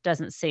and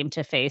doesn't seem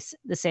to face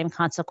the same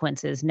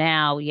consequences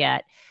now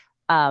yet.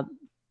 But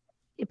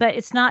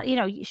it's not,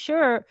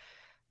 sure,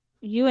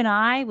 you and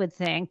I would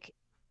think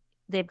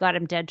they've got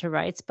him dead to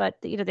rights,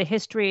 but the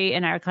history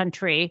in our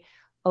country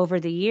over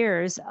the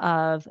years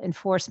of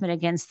enforcement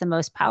against the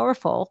most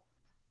powerful,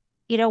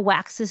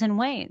 waxes and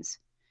wanes.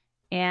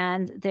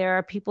 And there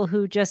are people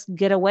who just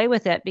get away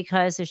with it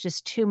because there's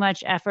just too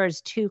much effort,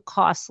 it's too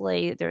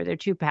costly, they're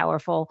too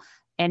powerful,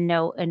 and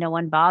no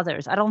one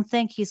bothers. I don't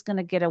think he's going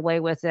to get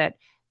away with it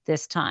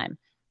this time.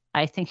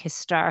 I think his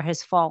star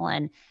has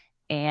fallen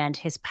and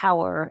his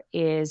power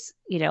is,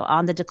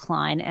 on the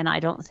decline, and I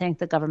don't think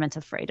the government's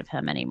afraid of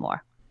him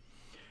anymore.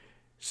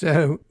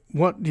 So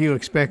what do you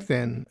expect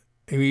then?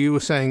 You were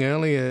saying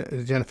earlier,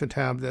 Jennifer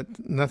Taub,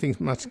 that nothing's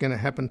much going to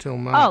happen till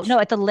March. Oh no,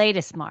 at the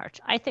latest March.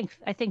 I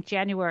think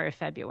January or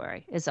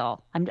February is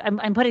all.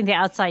 I'm putting the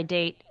outside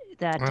date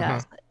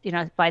that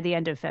by the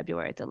end of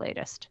February at the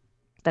latest,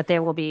 that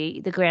there will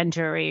be, the grand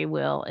jury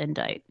will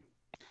indict.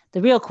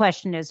 The real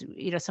question is,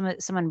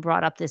 someone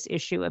brought up this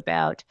issue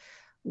about,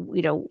 what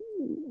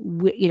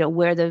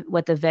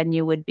the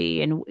venue would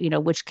be, and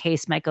which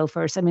case might go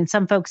first. I mean,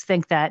 some folks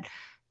think that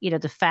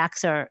the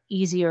facts are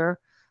easier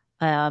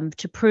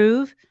to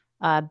prove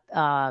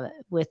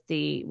with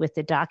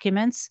the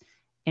documents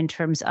in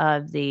terms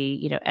of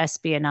the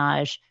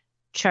espionage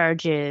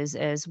charges,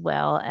 as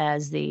well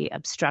as the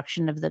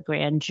obstruction of the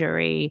grand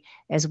jury,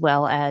 as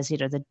well as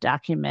the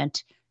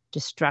document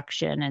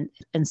destruction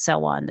and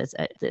so on. There's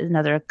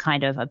another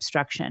kind of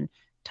obstruction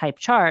type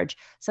charge.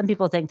 Some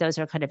people think those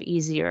are kind of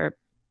easier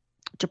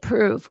to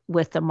prove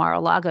with the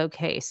Mar-a-Lago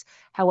case.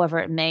 However,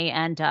 it may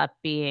end up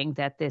being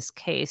that this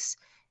case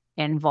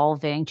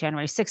involving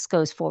January 6th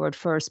goes forward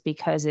first,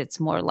 because it's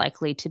more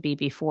likely to be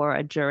before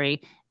a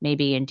jury,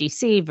 maybe in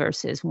DC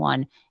versus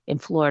one in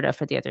Florida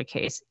for the other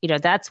case.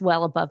 That's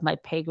well above my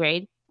pay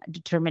grade.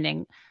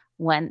 determining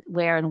when,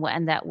 where, and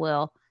when that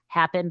will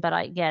happen. But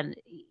again,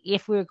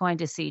 if we're going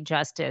to see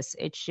justice,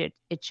 it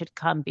should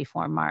come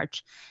before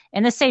March.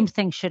 And the same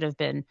thing should have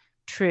been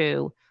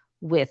true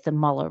with the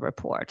Mueller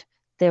report.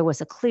 There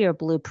was a clear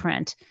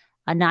blueprint,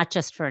 not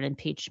just for an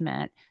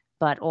impeachment,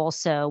 but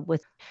also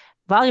with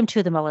Volume 2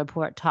 of the Mueller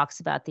report talks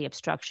about the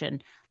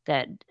obstruction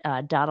that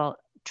Donald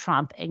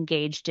Trump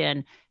engaged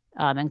in,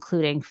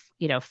 including,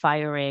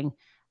 firing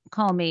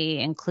Comey,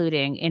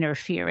 including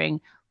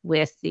interfering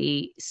with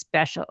the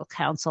special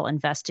counsel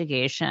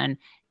investigation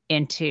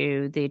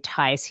into the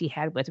ties he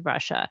had with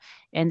Russia.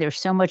 And there's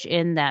so much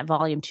in that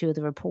Volume 2 of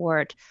the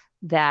report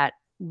that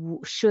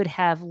should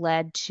have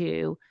led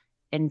to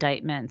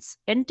indictments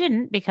and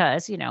didn't,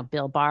 because,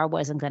 Bill Barr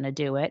wasn't going to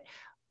do it,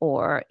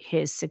 or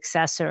his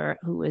successor,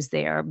 who was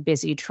there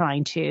busy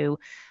trying to,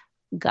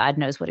 God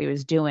knows what he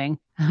was doing.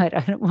 I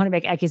don't want to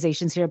make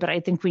accusations here, but I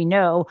think we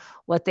know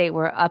what they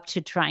were up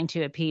to, trying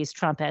to appease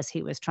Trump as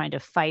he was trying to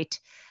fight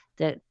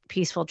the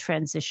peaceful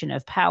transition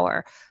of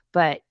power.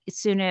 But as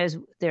soon as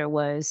there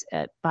was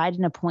a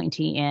Biden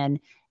appointee in,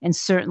 and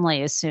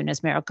certainly as soon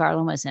as Merrick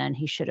Garland was in,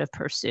 he should have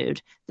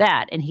pursued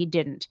that, and he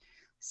didn't.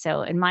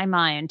 So in my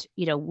mind,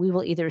 we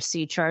will either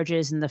see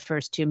charges in the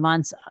first 2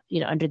 months,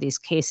 under these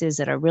cases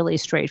that are really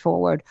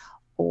straightforward,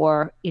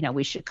 or,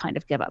 we should kind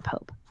of give up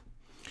hope.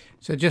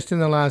 So just in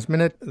the last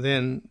minute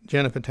then,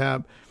 Jennifer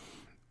Taub,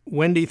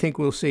 when do you think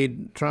we'll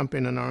see Trump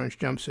in an orange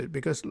jumpsuit?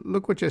 Because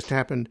look what just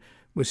happened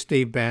with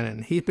Steve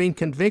Bannon. He's been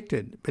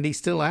convicted, but he's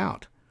still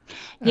out.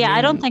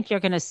 I don't think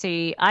you're going to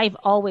see. I've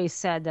always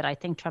said that I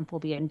think Trump will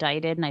be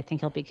indicted and I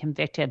think he'll be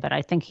convicted, but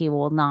I think he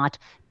will not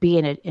be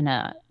in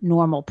a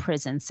normal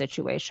prison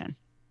situation.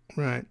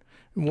 Right.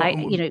 But why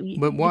you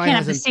can't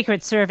have the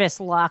Secret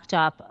Service locked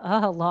up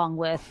along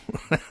with,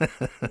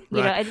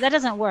 right. That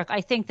doesn't work.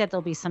 I think that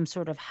there'll be some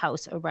sort of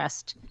house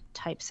arrest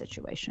type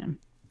situation.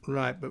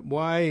 Right. But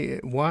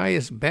why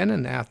is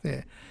Bannon out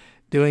there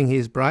doing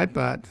his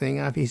Breitbart thing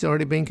after he's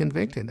already been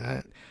convicted?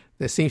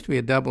 There seems to be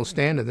a double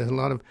standard. There's a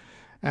lot of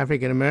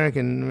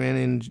African-American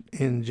men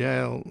in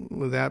jail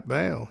without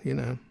bail,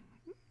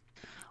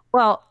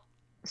 Well,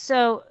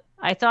 so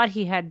I thought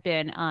he had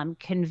been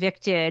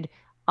convicted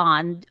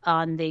on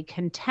the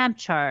contempt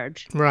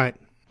charge. Right.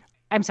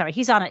 I'm sorry,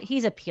 he's on it.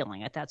 He's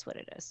appealing it. That's what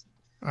it is.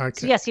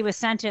 Okay. So yes, he was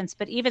sentenced,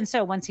 but even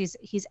so, once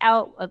he's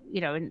out,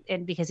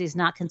 and because he's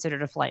not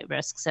considered a flight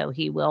risk, so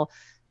he will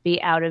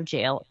be out of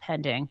jail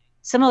pending.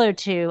 Similar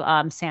to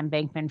Sam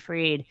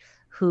Bankman-Fried,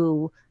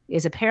 who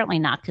is apparently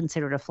not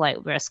considered a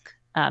flight risk,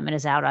 and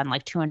is out on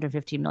like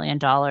 $250 million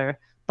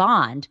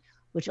bond,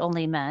 which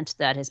only meant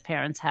that his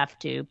parents have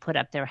to put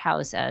up their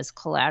house as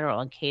collateral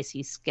in case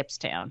he skips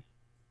town.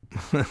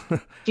 Do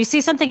you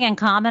see something in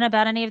common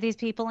about any of these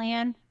people,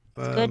 Ian?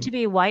 It's good to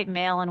be white,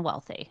 male, and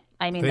wealthy.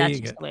 I mean, that's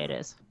just the way it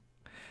is.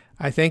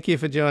 I thank you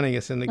for joining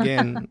us. And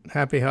again,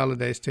 happy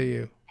holidays to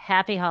you.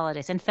 Happy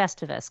holidays and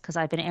Festivus, because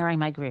I've been airing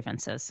my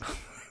grievances.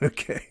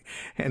 Okay.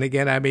 And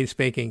again, I've been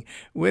speaking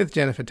with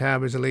Jennifer Taub,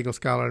 who's a legal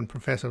scholar and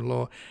professor of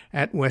law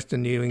at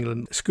Western New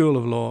England School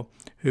of Law,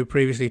 who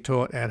previously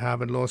taught at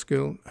Harvard Law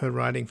School. Her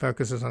writing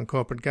focuses on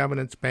corporate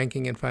governance,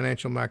 banking and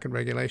financial market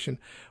regulation,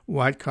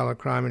 white-collar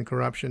crime and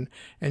corruption,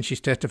 and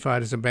she's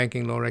testified as a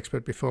banking law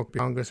expert before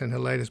Congress, and her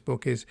latest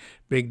book is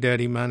Big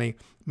Dirty Money,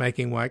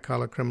 Making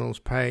White-Collar Criminals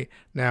Pay,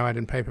 now out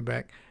in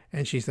paperback,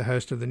 and she's the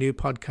host of the new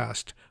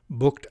podcast,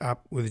 Booked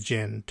Up with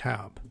Jen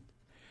Taub.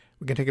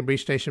 We're going to take a brief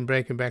station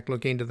break and back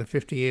look into the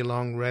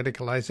 50-year-long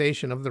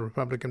radicalization of the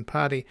Republican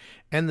Party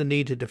and the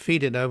need to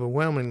defeat it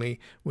overwhelmingly,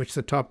 which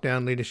the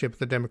top-down leadership of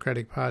the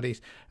Democratic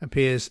parties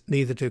appears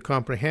neither to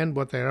comprehend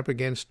what they're up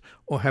against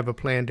or have a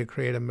plan to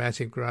create a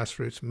massive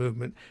grassroots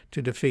movement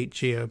to defeat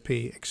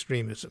GOP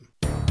extremism.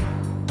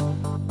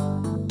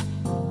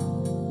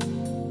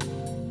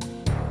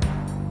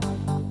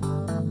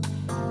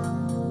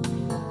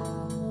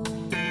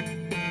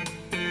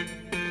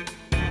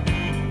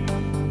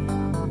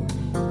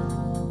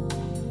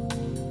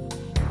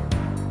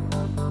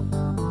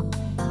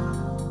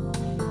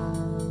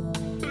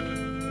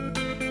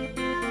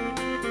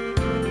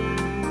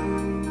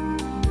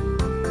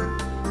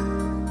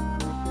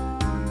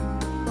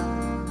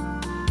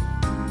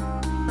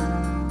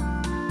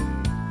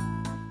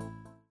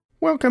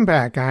 Welcome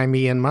back. I'm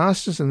Ian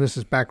Masters, and this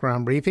is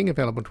Background Briefing,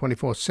 available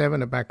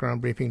 24/7 at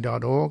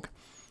backgroundbriefing.org.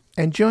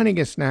 And joining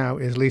us now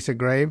is Lisa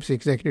Graves,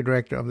 Executive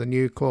Director of the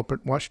new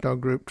corporate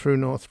watchdog group True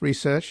North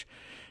Research.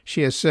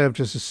 She has served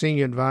as a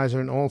senior advisor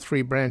in all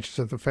three branches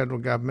of the federal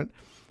government,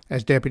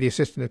 as Deputy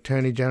Assistant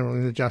Attorney General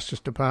in the Justice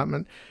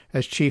Department,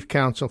 as Chief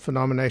Counsel for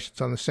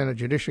Nominations on the Senate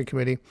Judiciary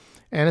Committee,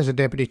 and as a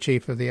Deputy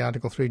Chief of the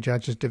Article III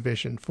Judges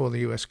Division for the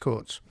U.S.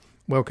 Courts.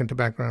 Welcome to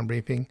Background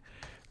Briefing,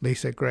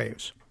 Lisa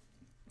Graves.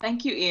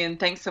 Thank you, Ian.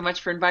 Thanks so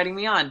much for inviting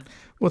me on.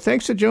 Well,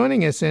 thanks for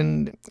joining us.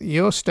 And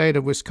your state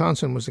of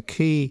Wisconsin was a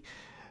key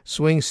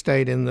swing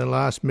state in the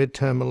last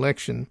midterm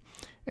election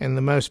and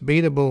the most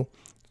beatable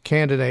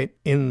candidate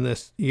in the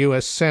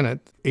U.S.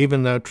 Senate,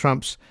 even though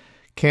Trump's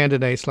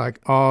candidates like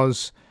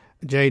Oz,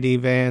 J.D.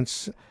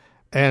 Vance,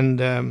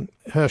 and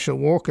Herschel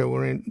Walker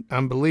were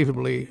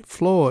unbelievably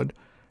flawed,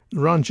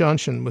 Ron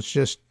Johnson was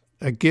just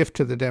a gift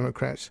to the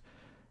Democrats,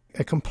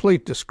 a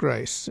complete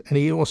disgrace. And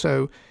he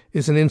also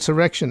is an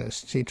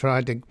insurrectionist. He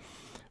tried to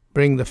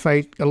bring the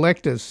fake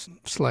electors'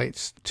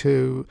 slates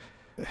to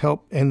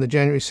help end the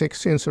January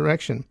 6th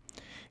insurrection.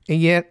 And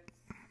yet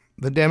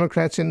the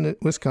Democrats in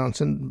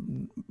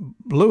Wisconsin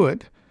blew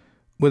it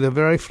with a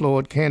very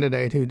flawed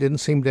candidate who didn't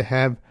seem to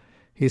have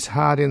his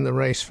heart in the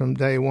race from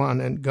day one.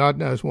 And God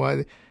knows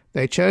why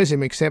they chose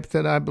him, except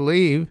that I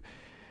believe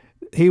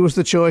he was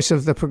the choice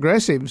of the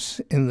progressives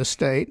in the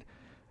state,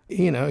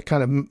 kind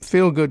of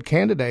feel-good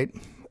candidate,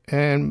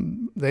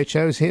 and they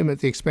chose him at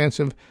the expense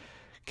of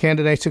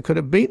candidates who could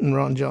have beaten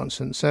Ron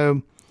Johnson.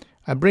 So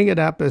I bring it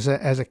up as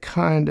a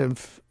kind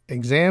of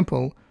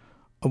example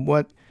of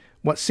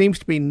what seems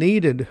to be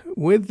needed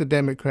with the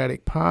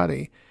Democratic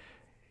Party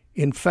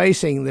in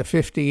facing the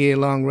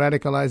 50-year-long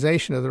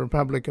radicalization of the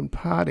Republican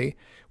Party,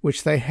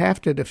 which they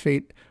have to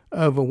defeat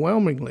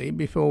overwhelmingly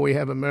before we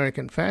have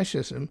American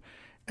fascism.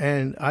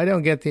 And I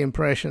don't get the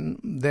impression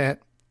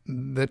that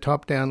the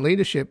top-down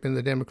leadership in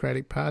the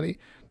Democratic Party,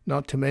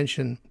 not to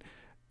mention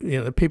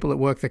the people that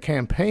work the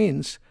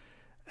campaigns,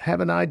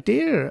 have an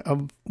idea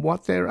of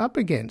what they're up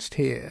against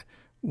here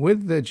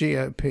with the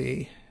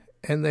GOP,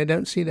 and they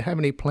don't seem to have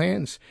any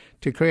plans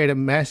to create a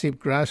massive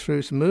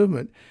grassroots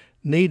movement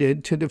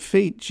needed to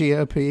defeat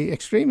GOP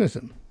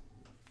extremism.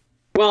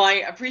 Well,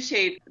 I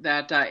appreciate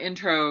that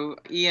intro,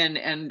 Ian,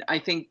 and I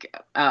think,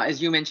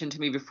 as you mentioned to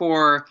me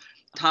before,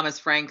 Thomas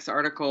Frank's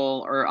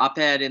article or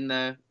op-ed in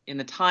the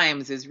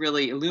Times is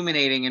really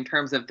illuminating in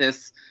terms of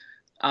this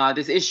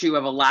issue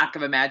of a lack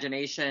of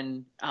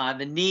imagination,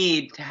 the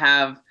need to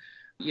have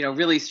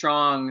really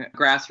strong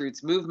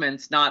grassroots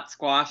movements, not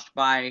squashed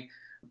by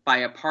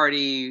a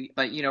party,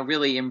 but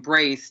really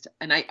embraced.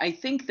 And I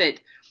think that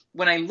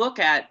when I look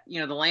at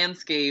the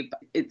landscape,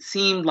 it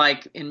seemed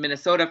like in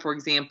Minnesota, for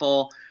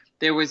example,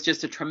 there was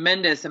just a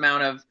tremendous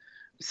amount of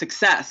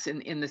success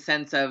in the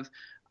sense of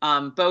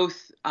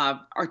both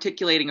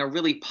articulating a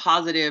really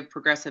positive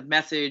progressive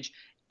message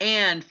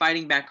and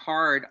fighting back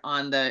hard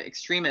on the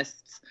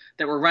extremists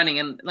that were running.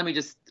 And let me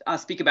just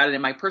speak about it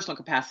in my personal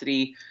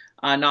capacity,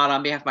 not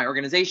on behalf of my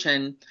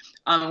organization.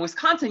 In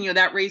Wisconsin,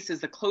 that race is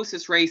the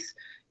closest race,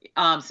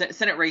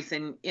 Senate race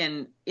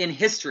in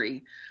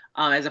history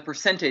as a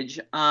percentage.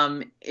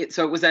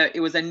 So it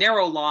was a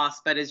narrow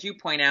loss, but as you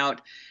point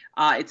out,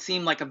 it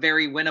seemed like a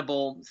very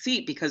winnable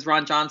seat because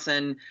Ron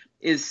Johnson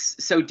is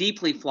so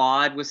deeply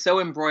flawed, was so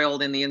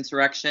embroiled in the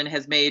insurrection,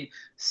 has made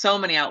so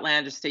many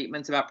outlandish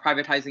statements about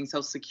privatizing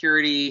Social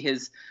Security,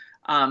 his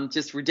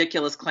just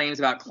ridiculous claims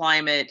about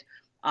climate,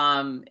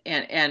 and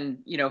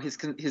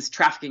his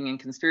trafficking and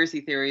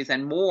conspiracy theories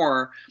and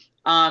more.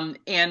 And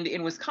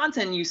in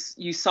Wisconsin,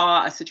 you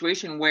saw a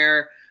situation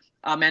where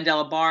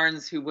Mandela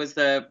Barnes, who was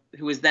then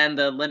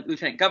the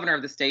lieutenant governor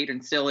of the state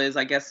and still is,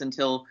 I guess,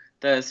 until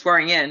the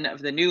swearing in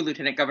of the new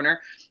lieutenant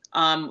governor,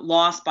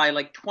 lost by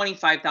like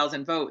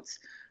 25,000 votes.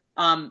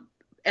 And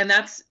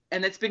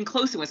it's been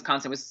close in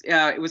Wisconsin.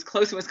 It was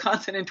close in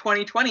Wisconsin in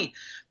 2020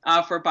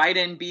 for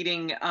Biden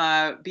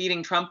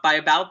beating Trump by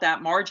about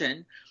that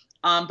margin.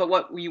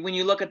 But when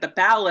you look at the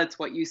ballots,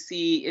 what you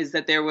see is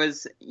that there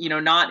was,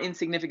 not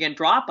insignificant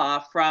drop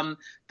off from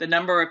the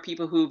number of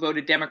people who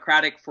voted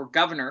Democratic for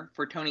governor,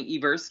 for Tony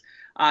Evers,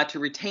 to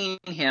retain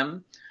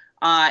him,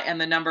 and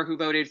the number who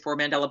voted for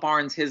Mandela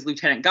Barnes, his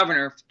lieutenant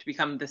governor, to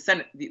become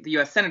the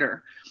U.S.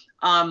 senator.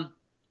 I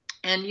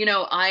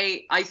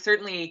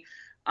certainly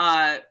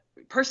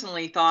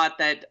personally thought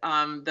that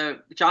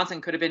the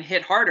Johnson could have been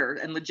hit harder,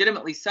 and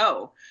legitimately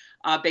so.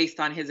 Based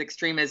on his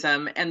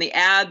extremism, and the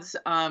ads,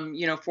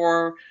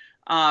 for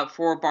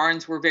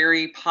Barnes were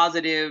very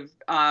positive,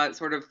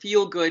 sort of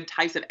feel-good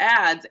types of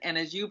ads. And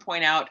as you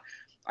point out,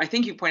 I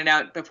think you pointed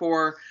out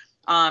before,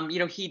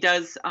 he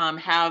does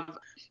have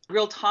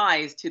real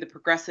ties to the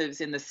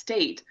progressives in the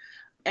state,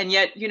 and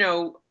yet,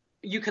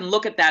 you can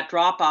look at that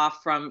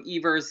drop-off from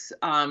Evers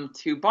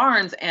to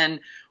Barnes, and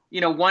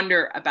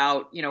wonder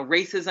about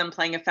racism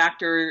playing a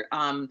factor.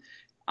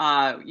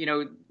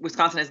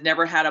 Wisconsin has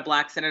never had a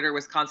black senator.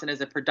 Wisconsin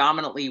is a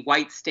predominantly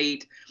white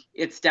state.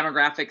 Its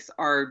demographics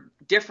are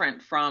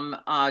different from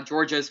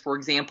Georgia's, for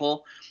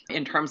example,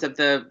 in terms of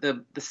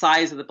the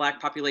size of the black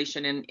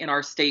population in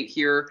our state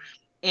here.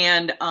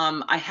 And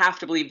I have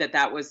to believe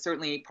that was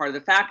certainly part of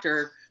the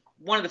factor,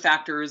 one of the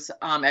factors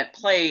at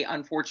play,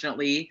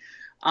 unfortunately,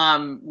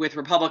 with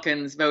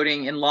Republicans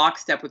voting in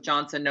lockstep with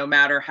Johnson, no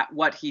matter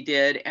what he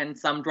did, and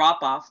some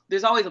drop off.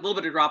 There's always a little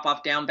bit of drop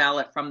off down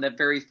ballot from the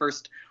very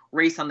first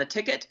race on the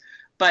ticket.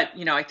 But,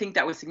 I think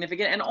that was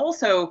significant. And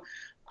also,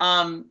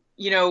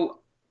 Mandela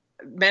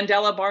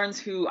Barnes,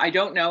 who I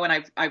don't know,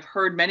 and I've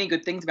heard many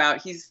good things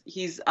about, he's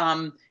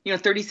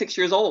 36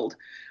 years old.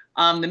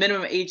 The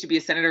minimum age to be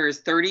a senator is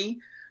 30.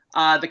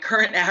 The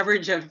current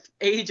average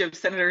age of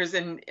senators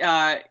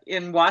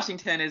in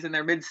Washington is in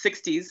their mid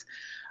 60s.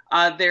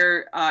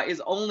 There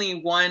is only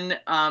one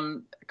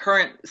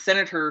current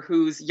senator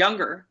who's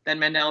younger than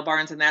Mandela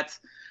Barnes, and that's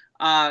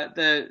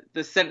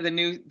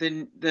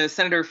the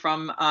senator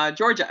from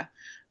Georgia,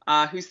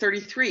 who's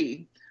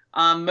 33.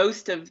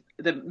 Most of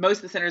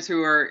the senators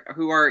who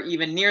are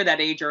even near that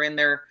age are in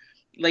their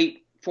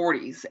late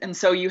 40s. And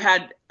so you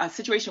had a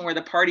situation where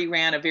the party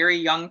ran a very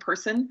young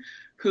person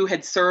who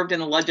had served in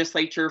the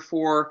legislature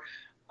for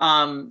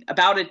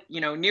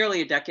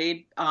nearly a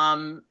decade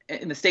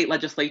in the state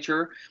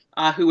legislature,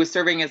 who was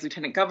serving as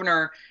lieutenant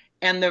governor,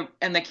 and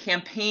the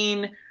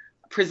campaign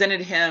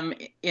presented him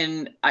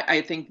in,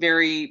 I think,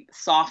 very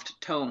soft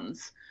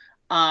tones,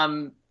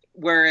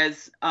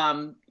 whereas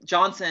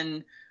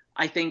Johnson,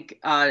 I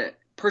think,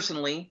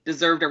 personally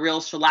deserved a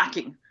real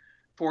shellacking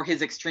for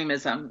his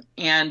extremism,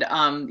 and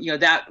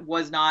that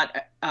was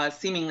not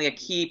seemingly a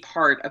key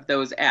part of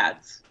those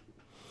ads.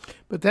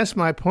 But that's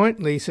my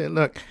point, Lisa.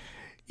 Look,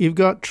 you've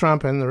got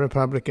Trump and the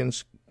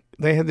Republicans.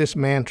 They have this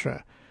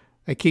mantra.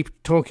 They keep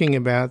talking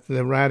about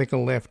the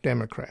radical left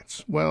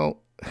Democrats.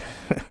 Well,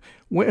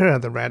 where are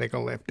the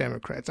radical left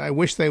Democrats? I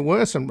wish there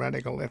were some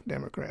radical left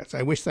Democrats.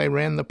 I wish they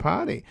ran the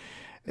party.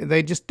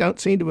 They just don't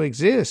seem to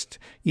exist.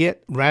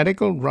 Yet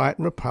radical right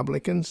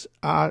Republicans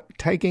are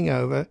taking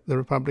over the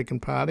Republican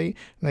Party,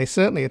 and they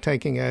certainly are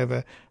taking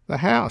over the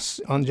House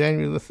on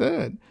January the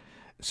 3rd.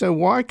 So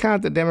why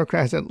can't the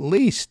Democrats at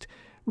least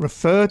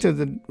refer to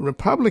the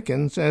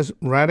Republicans as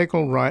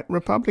radical right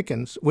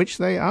Republicans, which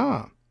they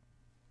are?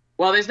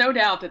 Well, there's no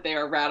doubt that they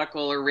are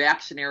radical or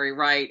reactionary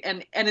right.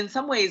 And in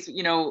some ways,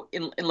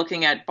 in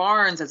looking at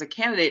Barnes as a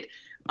candidate,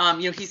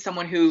 he's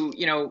someone who,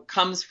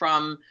 comes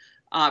from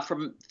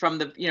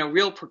the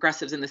real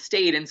progressives in the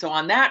state. And so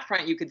on that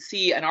front, you could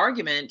see an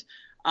argument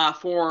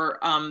for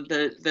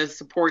the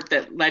support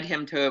that led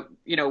him to,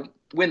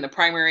 win the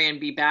primary and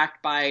be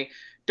backed by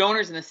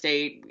donors in the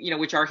state,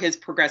 which are his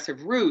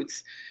progressive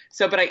roots.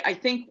 So, but I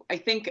think,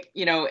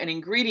 an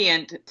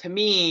ingredient to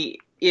me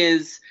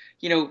is,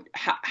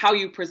 how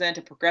you present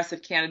a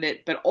progressive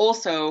candidate, but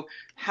also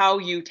how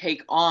you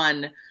take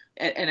on,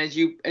 and as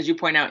you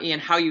point out, Ian,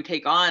 how you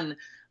take on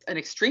an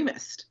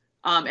extremist.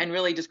 And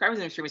really described as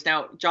an extremist.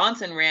 Now,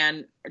 Johnson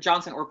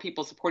or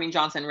people supporting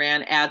Johnson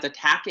ran ads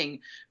attacking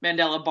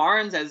Mandela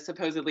Barnes as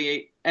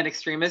supposedly an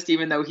extremist,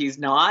 even though he's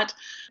not.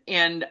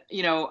 And,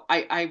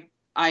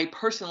 I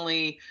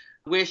personally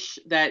wish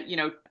that,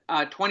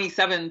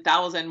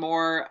 27,000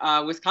 more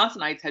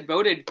Wisconsinites had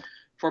voted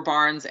for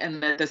Barnes,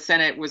 and that the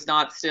Senate was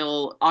not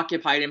still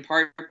occupied in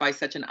part by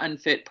such an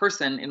unfit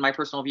person, in my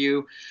personal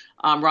view,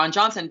 Ron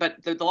Johnson.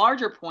 But the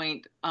larger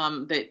point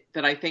that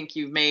I think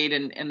you've made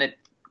and that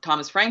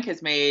Thomas Frank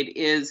has made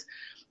is,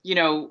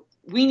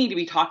 we need to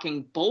be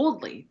talking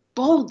boldly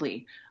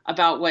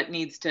about what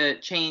needs to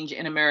change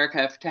in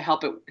America to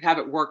have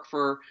it work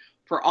for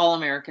all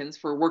Americans,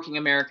 for working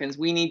Americans.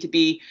 We need to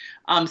be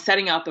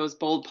setting out those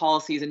bold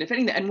policies and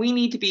defending them. And we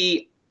need to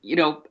be,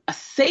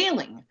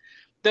 assailing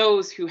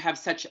those who have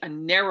such a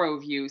narrow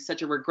view,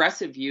 such a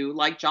regressive view,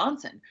 like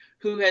Johnson,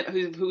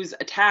 who's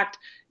attacked,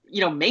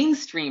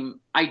 mainstream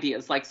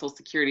ideas like Social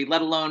Security,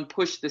 let alone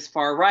push this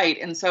far right.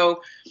 And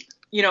so,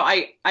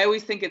 I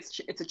always think it's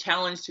a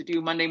challenge to do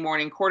Monday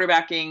morning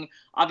quarterbacking.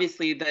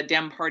 Obviously, the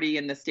Dem party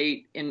in the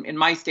state, in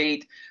my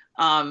state,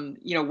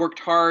 worked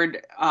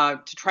hard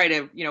to try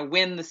to,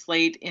 win the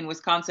slate in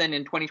Wisconsin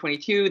in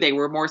 2022. They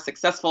were more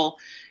successful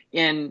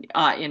in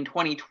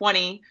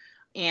 2020.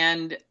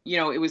 And,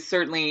 it was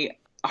certainly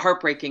a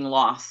heartbreaking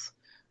loss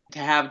to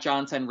have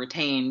Johnson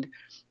retained.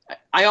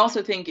 I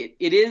also think it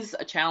is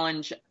a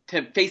challenge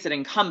to face an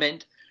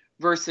incumbent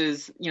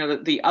versus,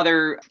 the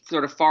other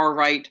sort of far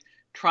right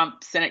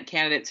Trump Senate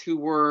candidates who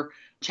were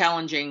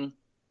challenging,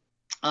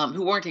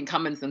 who weren't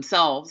incumbents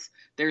themselves.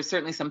 There's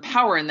certainly some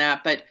power in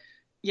that, but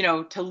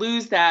to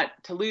lose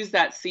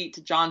that seat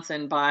to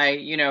Johnson by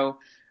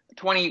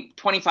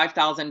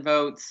 25,000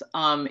 votes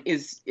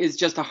is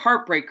just a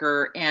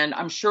heartbreaker. And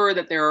I'm sure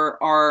that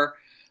there are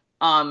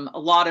a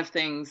lot of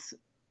things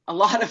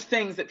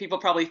that people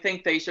probably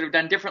think they should have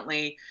done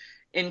differently,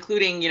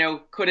 including,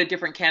 could a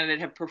different candidate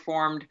have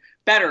performed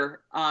better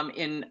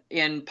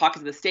in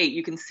pockets of the state.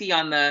 You can see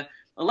on the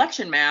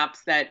election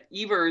maps that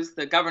Evers,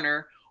 the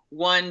governor,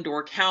 won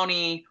Door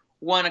County,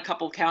 won a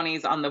couple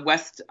counties on the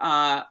west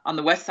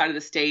side of the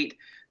state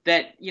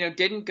that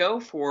didn't go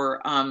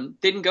for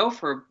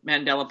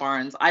Mandela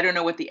Barnes. I don't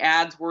know what the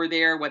ads were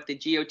there, what the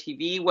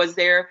GOTV was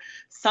there.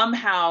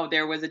 Somehow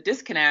there was a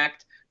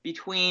disconnect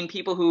between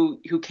people who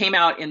came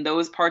out in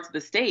those parts of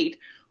the state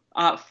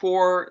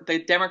for the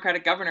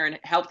Democratic governor and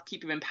helped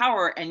keep him in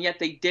power, and yet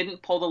they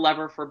didn't pull the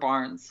lever for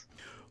Barnes.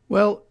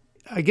 Well,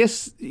 I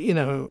guess,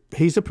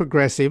 he's a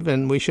progressive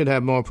and we should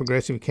have more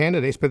progressive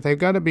candidates, but they've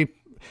got to be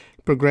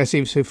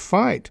progressives who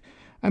fight.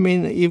 I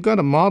mean, you've got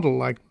a model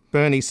like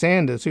Bernie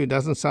Sanders who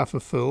doesn't suffer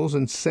fools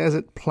and says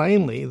it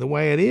plainly the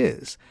way it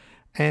is.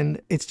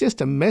 And it's just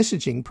a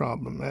messaging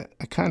problem,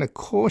 a kind of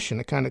caution,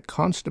 a kind of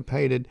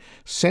constipated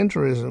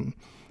centrism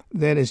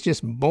that is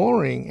just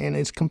boring and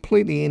is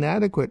completely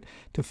inadequate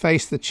to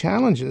face the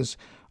challenges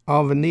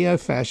of a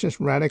neo-fascist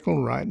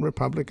radical right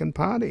Republican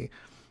Party.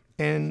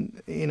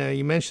 And,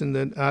 you mentioned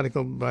the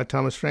article by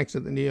Thomas Franks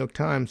at the New York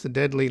Times, The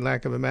Deadly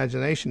Lack of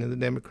Imagination in the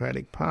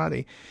Democratic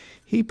Party.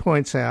 He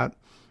points out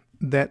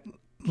that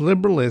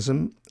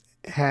liberalism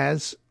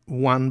has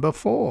won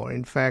before.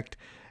 In fact,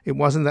 it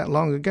wasn't that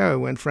long ago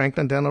when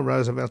Franklin Delano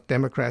Roosevelt's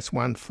Democrats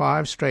won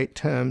 5 straight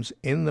terms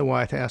in the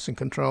White House and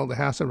controlled the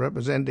House of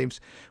Representatives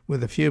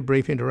with a few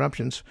brief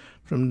interruptions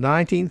from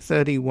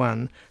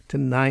 1931 to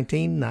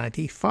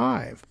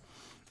 1995.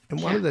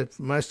 And one of the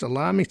most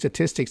alarming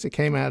statistics that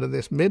came out of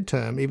this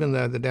midterm, even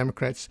though the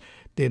Democrats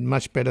did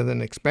much better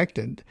than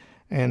expected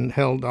and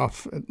held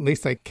off, at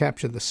least they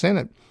captured the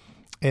Senate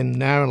and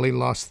narrowly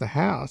lost the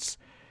House,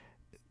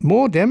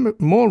 more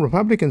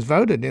Republicans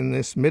voted in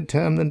this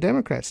midterm than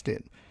Democrats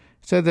did.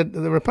 So that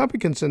the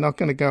Republicans are not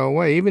going to go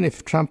away, even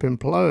if Trump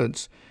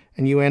implodes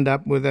and you end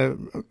up with a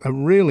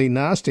really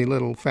nasty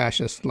little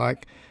fascist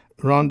like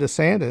Ron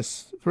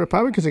DeSantis. The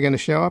Republicans are going to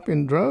show up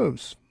in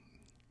droves.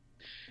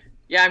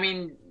 Yeah, I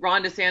mean,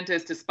 Ron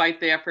DeSantis, despite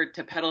the effort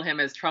to peddle him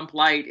as Trump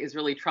light, is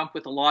really Trump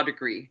with a law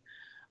degree.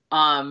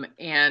 Someone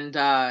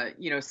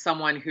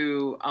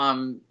who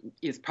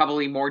is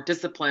probably more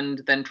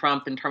disciplined than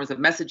Trump in terms of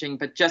messaging,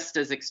 but just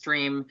as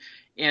extreme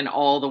in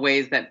all the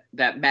ways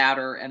that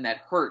matter and that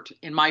hurt,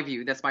 in my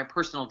view. That's my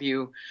personal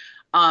view.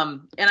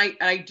 And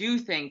I do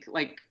think,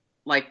 like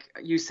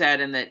you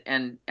said,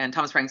 and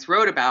Thomas Franks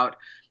wrote about,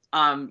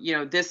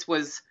 this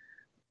was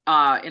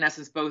in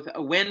essence both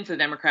a win for the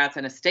Democrats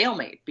and a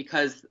stalemate,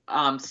 because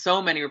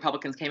so many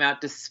Republicans came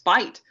out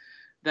despite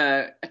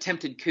the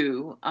attempted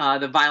coup,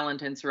 the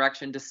violent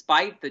insurrection,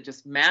 despite the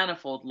just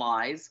manifold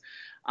lies,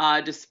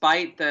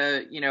 despite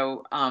the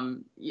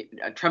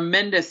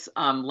tremendous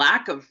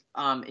lack of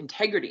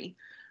integrity.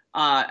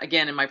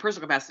 Again, in my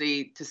personal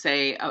capacity, to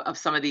say of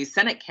some of these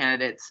Senate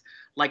candidates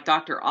like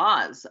Dr.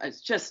 Oz, it's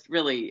just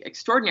really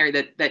extraordinary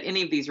that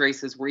any of these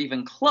races were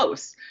even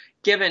close,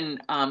 given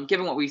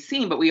what we've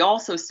seen. But we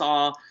also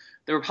saw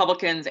the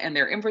Republicans and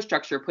their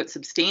infrastructure put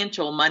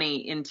substantial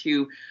money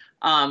into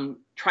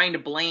trying to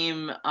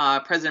blame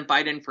President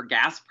Biden for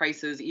gas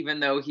prices, even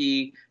though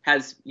he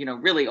has,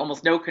 really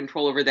almost no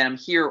control over them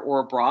here or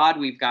abroad.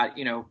 We've got,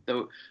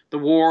 the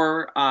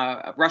war,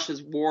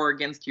 Russia's war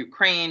against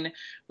Ukraine.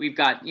 We've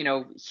got,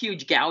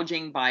 huge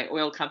gouging by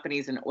oil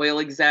companies and oil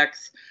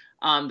execs.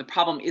 The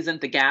problem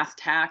isn't the gas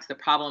tax. The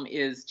problem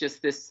is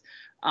just this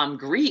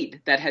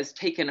greed that has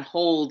taken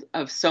hold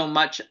of so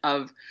much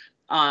of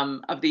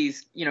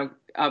these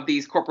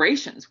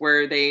corporations,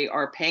 where they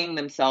are paying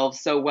themselves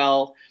so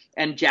well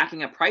and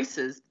jacking up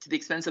prices to the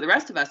expense of the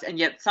rest of us. And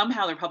yet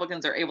somehow the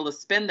Republicans are able to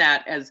spin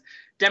that as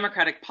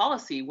Democratic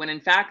policy, when in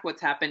fact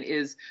what's happened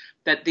is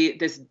that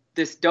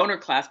this donor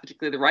class,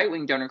 particularly the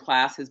right-wing donor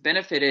class, has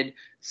benefited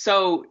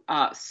so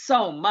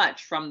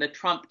much from the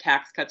Trump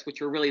tax cuts,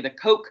 which were really the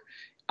Koch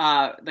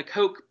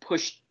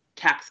push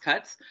tax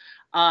cuts,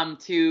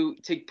 to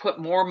put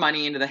more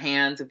money into the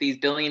hands of these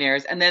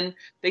billionaires, and then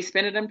they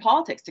spend it in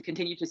politics to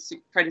continue to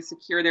try to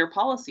secure their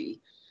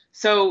policy.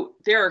 So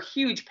there are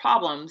huge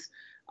problems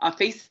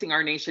facing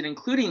our nation,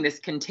 including this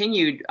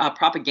continued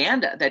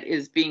propaganda that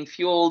is being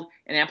fueled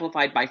and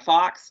amplified by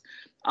Fox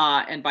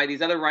and by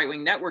these other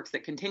right-wing networks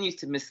that continues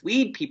to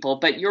mislead people.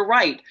 But you're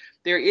right,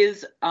 there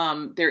is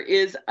an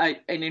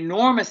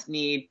enormous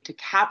need to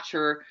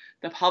capture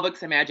the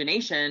public's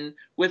imagination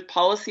with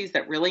policies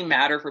that really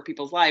matter for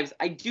people's lives.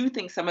 I do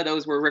think some of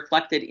those were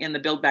reflected in the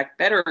Build Back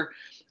Better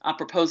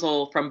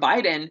proposal from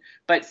Biden,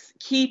 but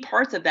key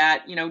parts of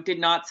that, did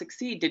not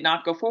succeed, did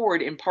not go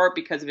forward, in part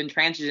because of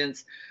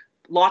intransigence,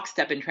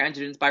 lockstep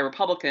intransigence by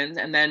Republicans,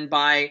 and then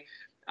by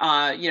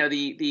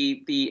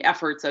the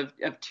efforts of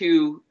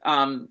two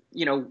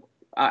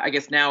I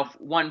guess now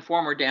one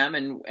former Dem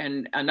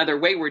and another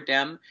wayward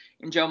Dem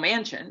in Joe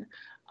Manchin.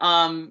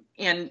 And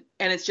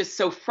it's just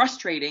so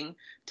frustrating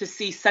to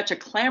see such a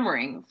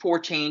clamoring for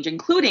change,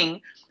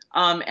 including,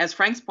 as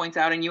Franks points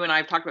out, and you and I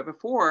have talked about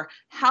before,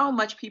 how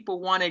much people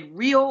wanted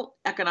real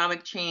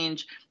economic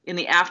change in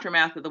the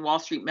aftermath of the Wall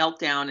Street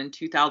meltdown in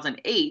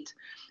 2008.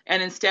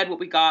 And instead, what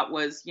we got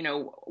was,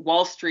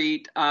 Wall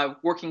Street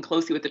working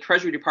closely with the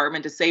Treasury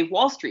Department to save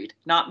Wall Street,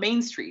 not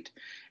Main Street.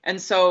 And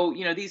so,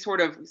 these sort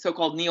of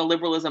so-called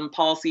neoliberalism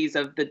policies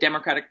of the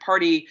Democratic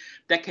Party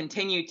that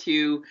continue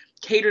to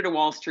cater to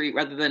Wall Street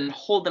rather than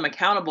hold them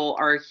accountable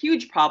are a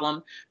huge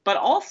problem. But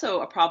also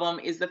a problem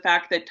is the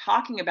fact that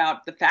talking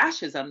about the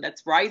fascism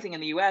that's rising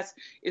in the U.S.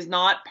 is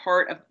not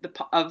part of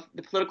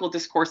the political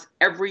discourse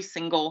every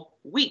single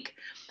week.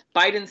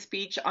 Biden's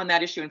speech on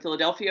that issue in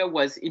Philadelphia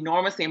was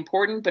enormously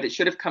important, but it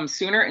should have come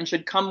sooner and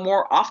should come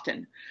more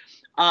often.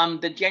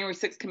 The January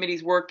 6th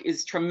committee's work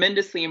is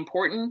tremendously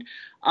important,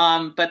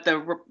 but the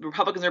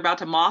Republicans are about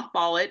to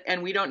mothball it,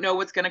 and we don't know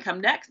what's going to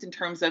come next in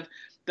terms of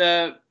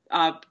the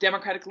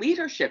Democratic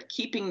leadership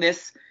keeping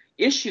this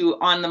issue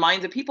on the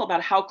minds of people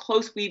about how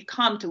close we've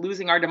come to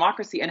losing our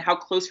democracy and how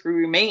close we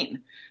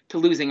remain to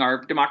losing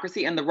our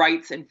democracy and the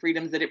rights and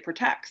freedoms that it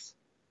protects.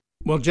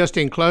 Well, just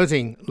in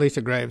closing,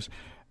 Lisa Graves,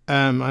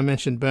 I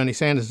mentioned Bernie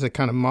Sanders as a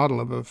kind of model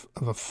of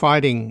a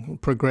fighting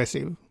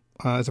progressive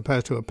as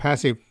opposed to a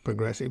passive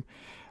progressive.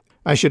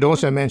 I should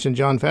also mention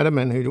John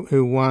Fetterman,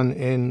 who won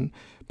in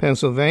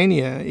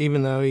Pennsylvania,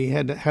 even though he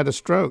had a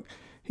stroke.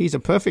 He's a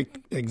perfect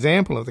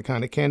example of the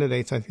kind of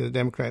candidates I think the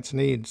Democrats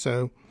need.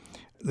 So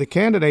the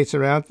candidates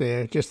are out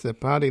there, just the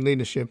party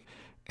leadership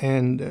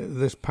and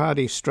this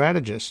party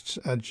strategists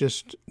are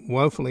just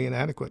woefully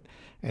inadequate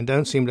and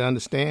don't seem to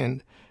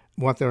understand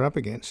what they're up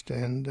against.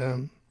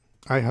 And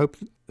I hope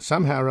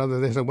somehow or other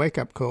there's a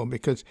wake-up call,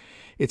 because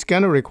it's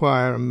going to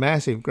require a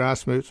massive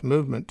grassroots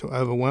movement to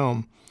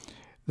overwhelm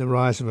the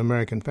rise of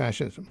American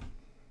fascism.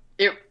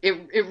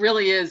 It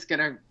really is going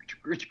to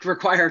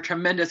require a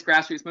tremendous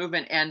grassroots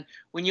movement. And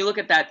when you look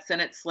at that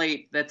Senate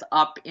slate that's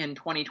up in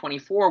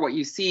 2024, what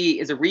you see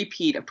is a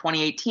repeat of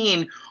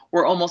 2018,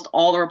 where almost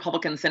all the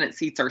Republican Senate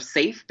seats are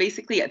safe.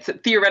 Basically, it's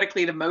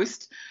theoretically the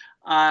most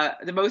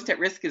at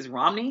risk is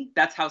Romney.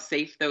 That's how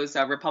safe those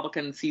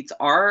Republican seats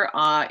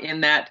are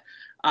in that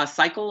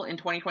cycle in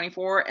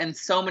 2024. And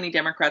so many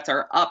Democrats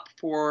are up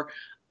for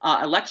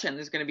election.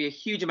 There's going to be a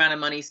huge amount of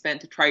money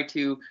spent to try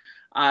to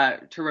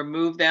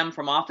remove them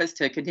from office,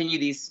 to continue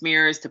these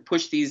smears, to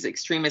push these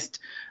extremist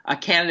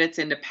candidates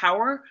into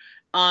power.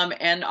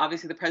 And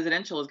obviously the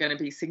presidential is going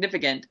to be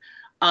significant.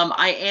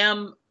 I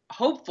am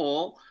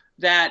hopeful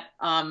that,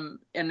 and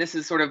this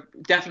is sort of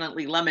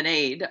definitely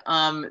lemonade,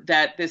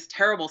 that this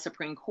terrible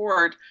Supreme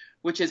Court,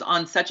 which is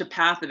on such a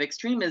path of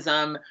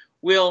extremism,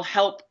 will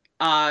help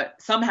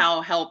somehow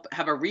help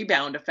have a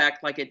rebound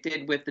effect like it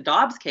did with the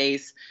Dobbs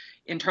case,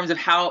 in terms of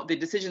how the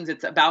decisions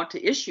it's about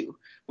to issue,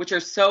 which are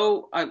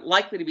so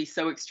likely to be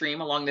so extreme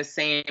along this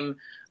same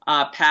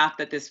path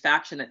that this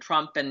faction that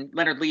Trump and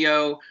Leonard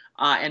Leo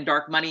and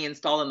dark money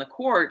installed in the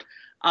court,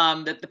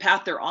 that the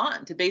path they're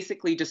on to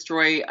basically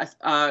destroy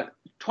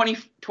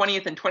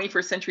 20th and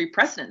 21st century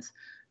precedents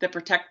that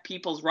protect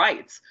people's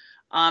rights,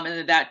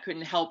 and that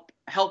couldn't help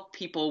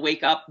people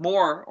wake up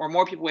more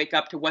people wake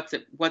up to what's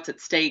at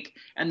stake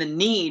and the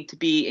need to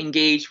be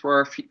engaged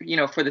for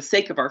the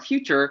sake of our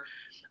future.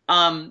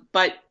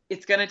 But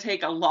it's going to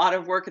take a lot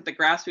of work at the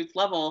grassroots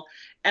level.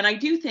 And I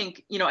do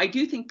think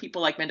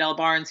people like Mandela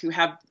Barnes, who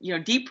have,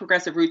 deep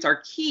progressive roots,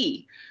 are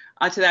key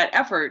to that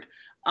effort.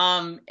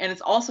 And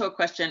it's also a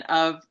question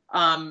of,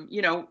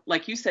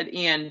 like you said,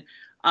 Ian,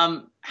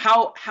 how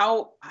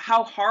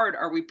hard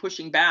are we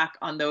pushing back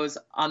on those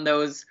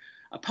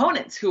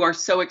opponents who are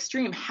so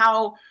extreme?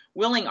 How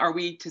willing are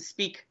we to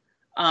speak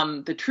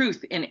the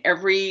truth in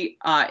every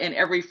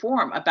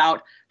form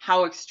about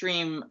how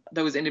extreme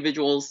those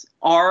individuals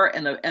are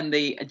and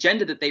the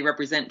agenda that they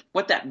represent,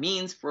 what that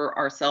means for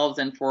ourselves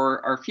and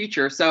for our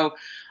future. So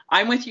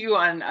I'm with you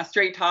on a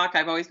straight talk.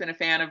 I've always been a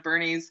fan of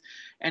Bernie's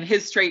and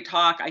his straight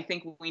talk. I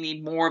think we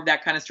need more of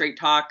that kind of straight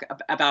talk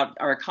about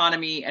our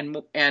economy and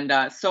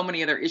so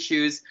many other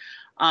issues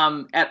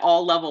at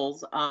all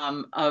levels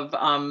of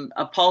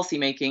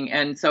policymaking.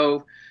 And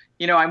so,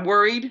 I'm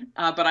worried,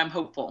 but I'm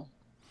hopeful.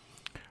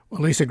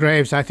 Well, Lisa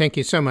Graves, I thank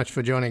you so much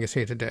for joining us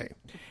here today.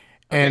 Okay.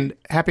 And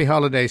happy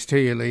holidays to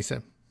you,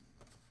 Lisa.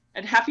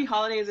 And happy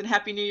holidays and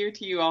happy New Year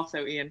to you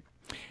also, Ian.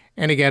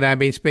 And again, I've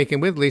been speaking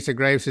with Lisa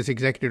Graves, as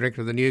Executive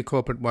Director of the new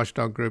corporate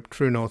watchdog group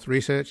True North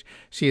Research.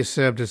 She has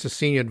served as a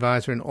senior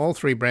advisor in all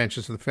three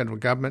branches of the federal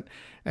government,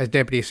 as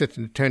Deputy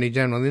Assistant Attorney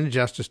General in the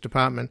Justice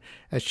Department,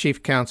 as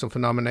Chief Counsel for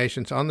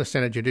Nominations on the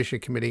Senate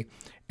Judiciary Committee,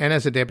 and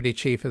as a Deputy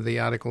Chief of the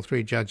Article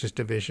 3 Judges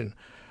Division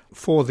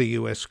for the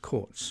U.S.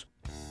 Courts.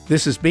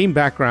 This has been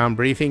Background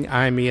Briefing.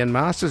 I'm Ian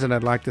Masters, and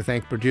I'd like to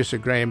thank producer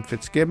Graham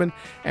Fitzgibbon.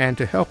 And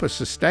to help us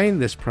sustain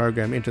this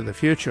program into the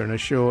future and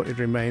assure it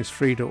remains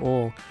free to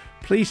all,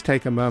 please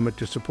take a moment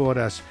to support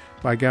us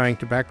by going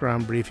to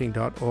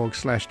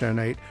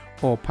backgroundbriefing.org/donate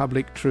or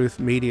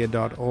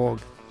publictruthmedia.org,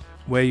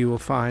 where you will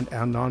find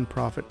our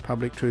non-profit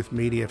Public Truth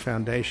Media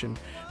Foundation,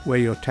 where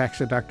your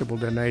tax-deductible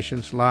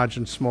donations, large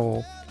and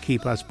small,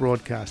 keep us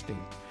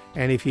broadcasting.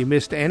 And if you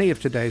missed any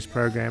of today's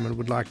program and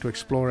would like to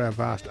explore our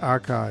vast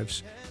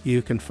archives,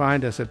 you can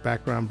find us at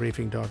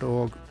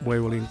backgroundbriefing.org,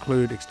 where we'll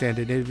include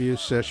extended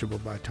interviews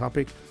searchable by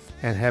topic,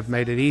 and have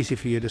made it easy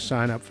for you to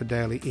sign up for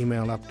daily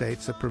email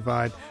updates that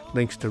provide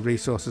links to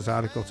resources,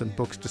 articles, and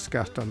books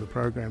discussed on the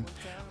program.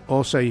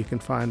 Also, you can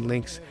find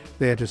links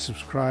there to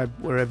subscribe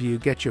wherever you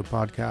get your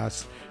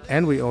podcasts,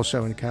 and we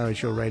also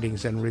encourage your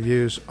ratings and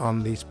reviews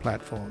on these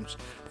platforms.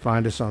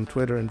 Find us on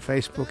Twitter and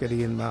Facebook at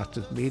Ian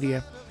Masters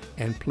Media.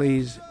 And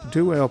please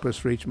do help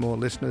us reach more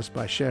listeners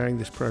by sharing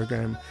this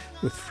program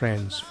with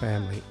friends,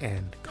 family,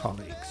 and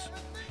colleagues.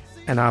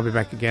 And I'll be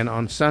back again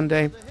on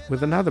Sunday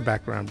with another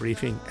Background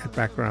Briefing at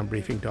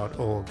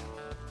backgroundbriefing.org.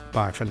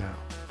 Bye for now.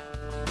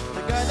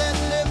 The guy that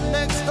lived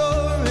next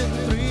door in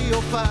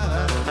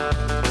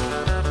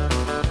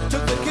 305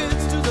 took the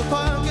kids to the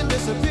park and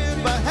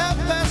disappeared by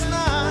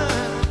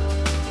 9:30.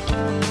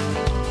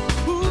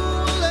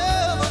 Who'll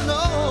ever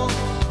know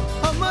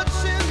how much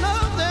she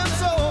loved them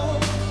so?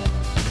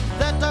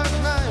 That dark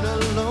night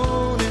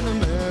alone in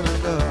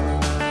America.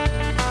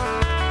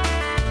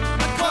 A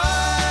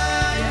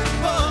quiet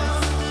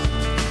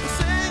voice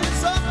singing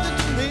something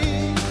to me.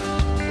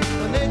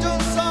 An angel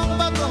song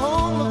about the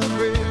home of the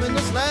brave in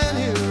this land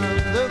here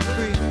of the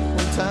free.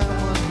 One time,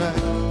 one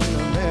night in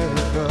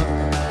America.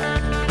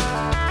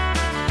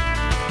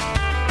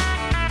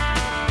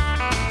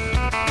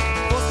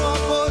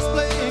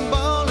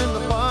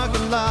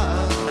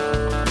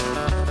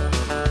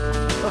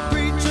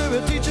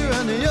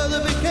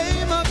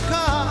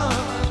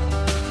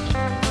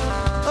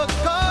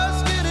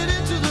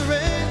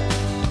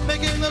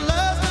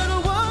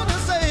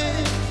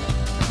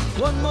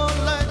 One more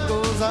light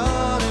goes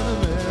out in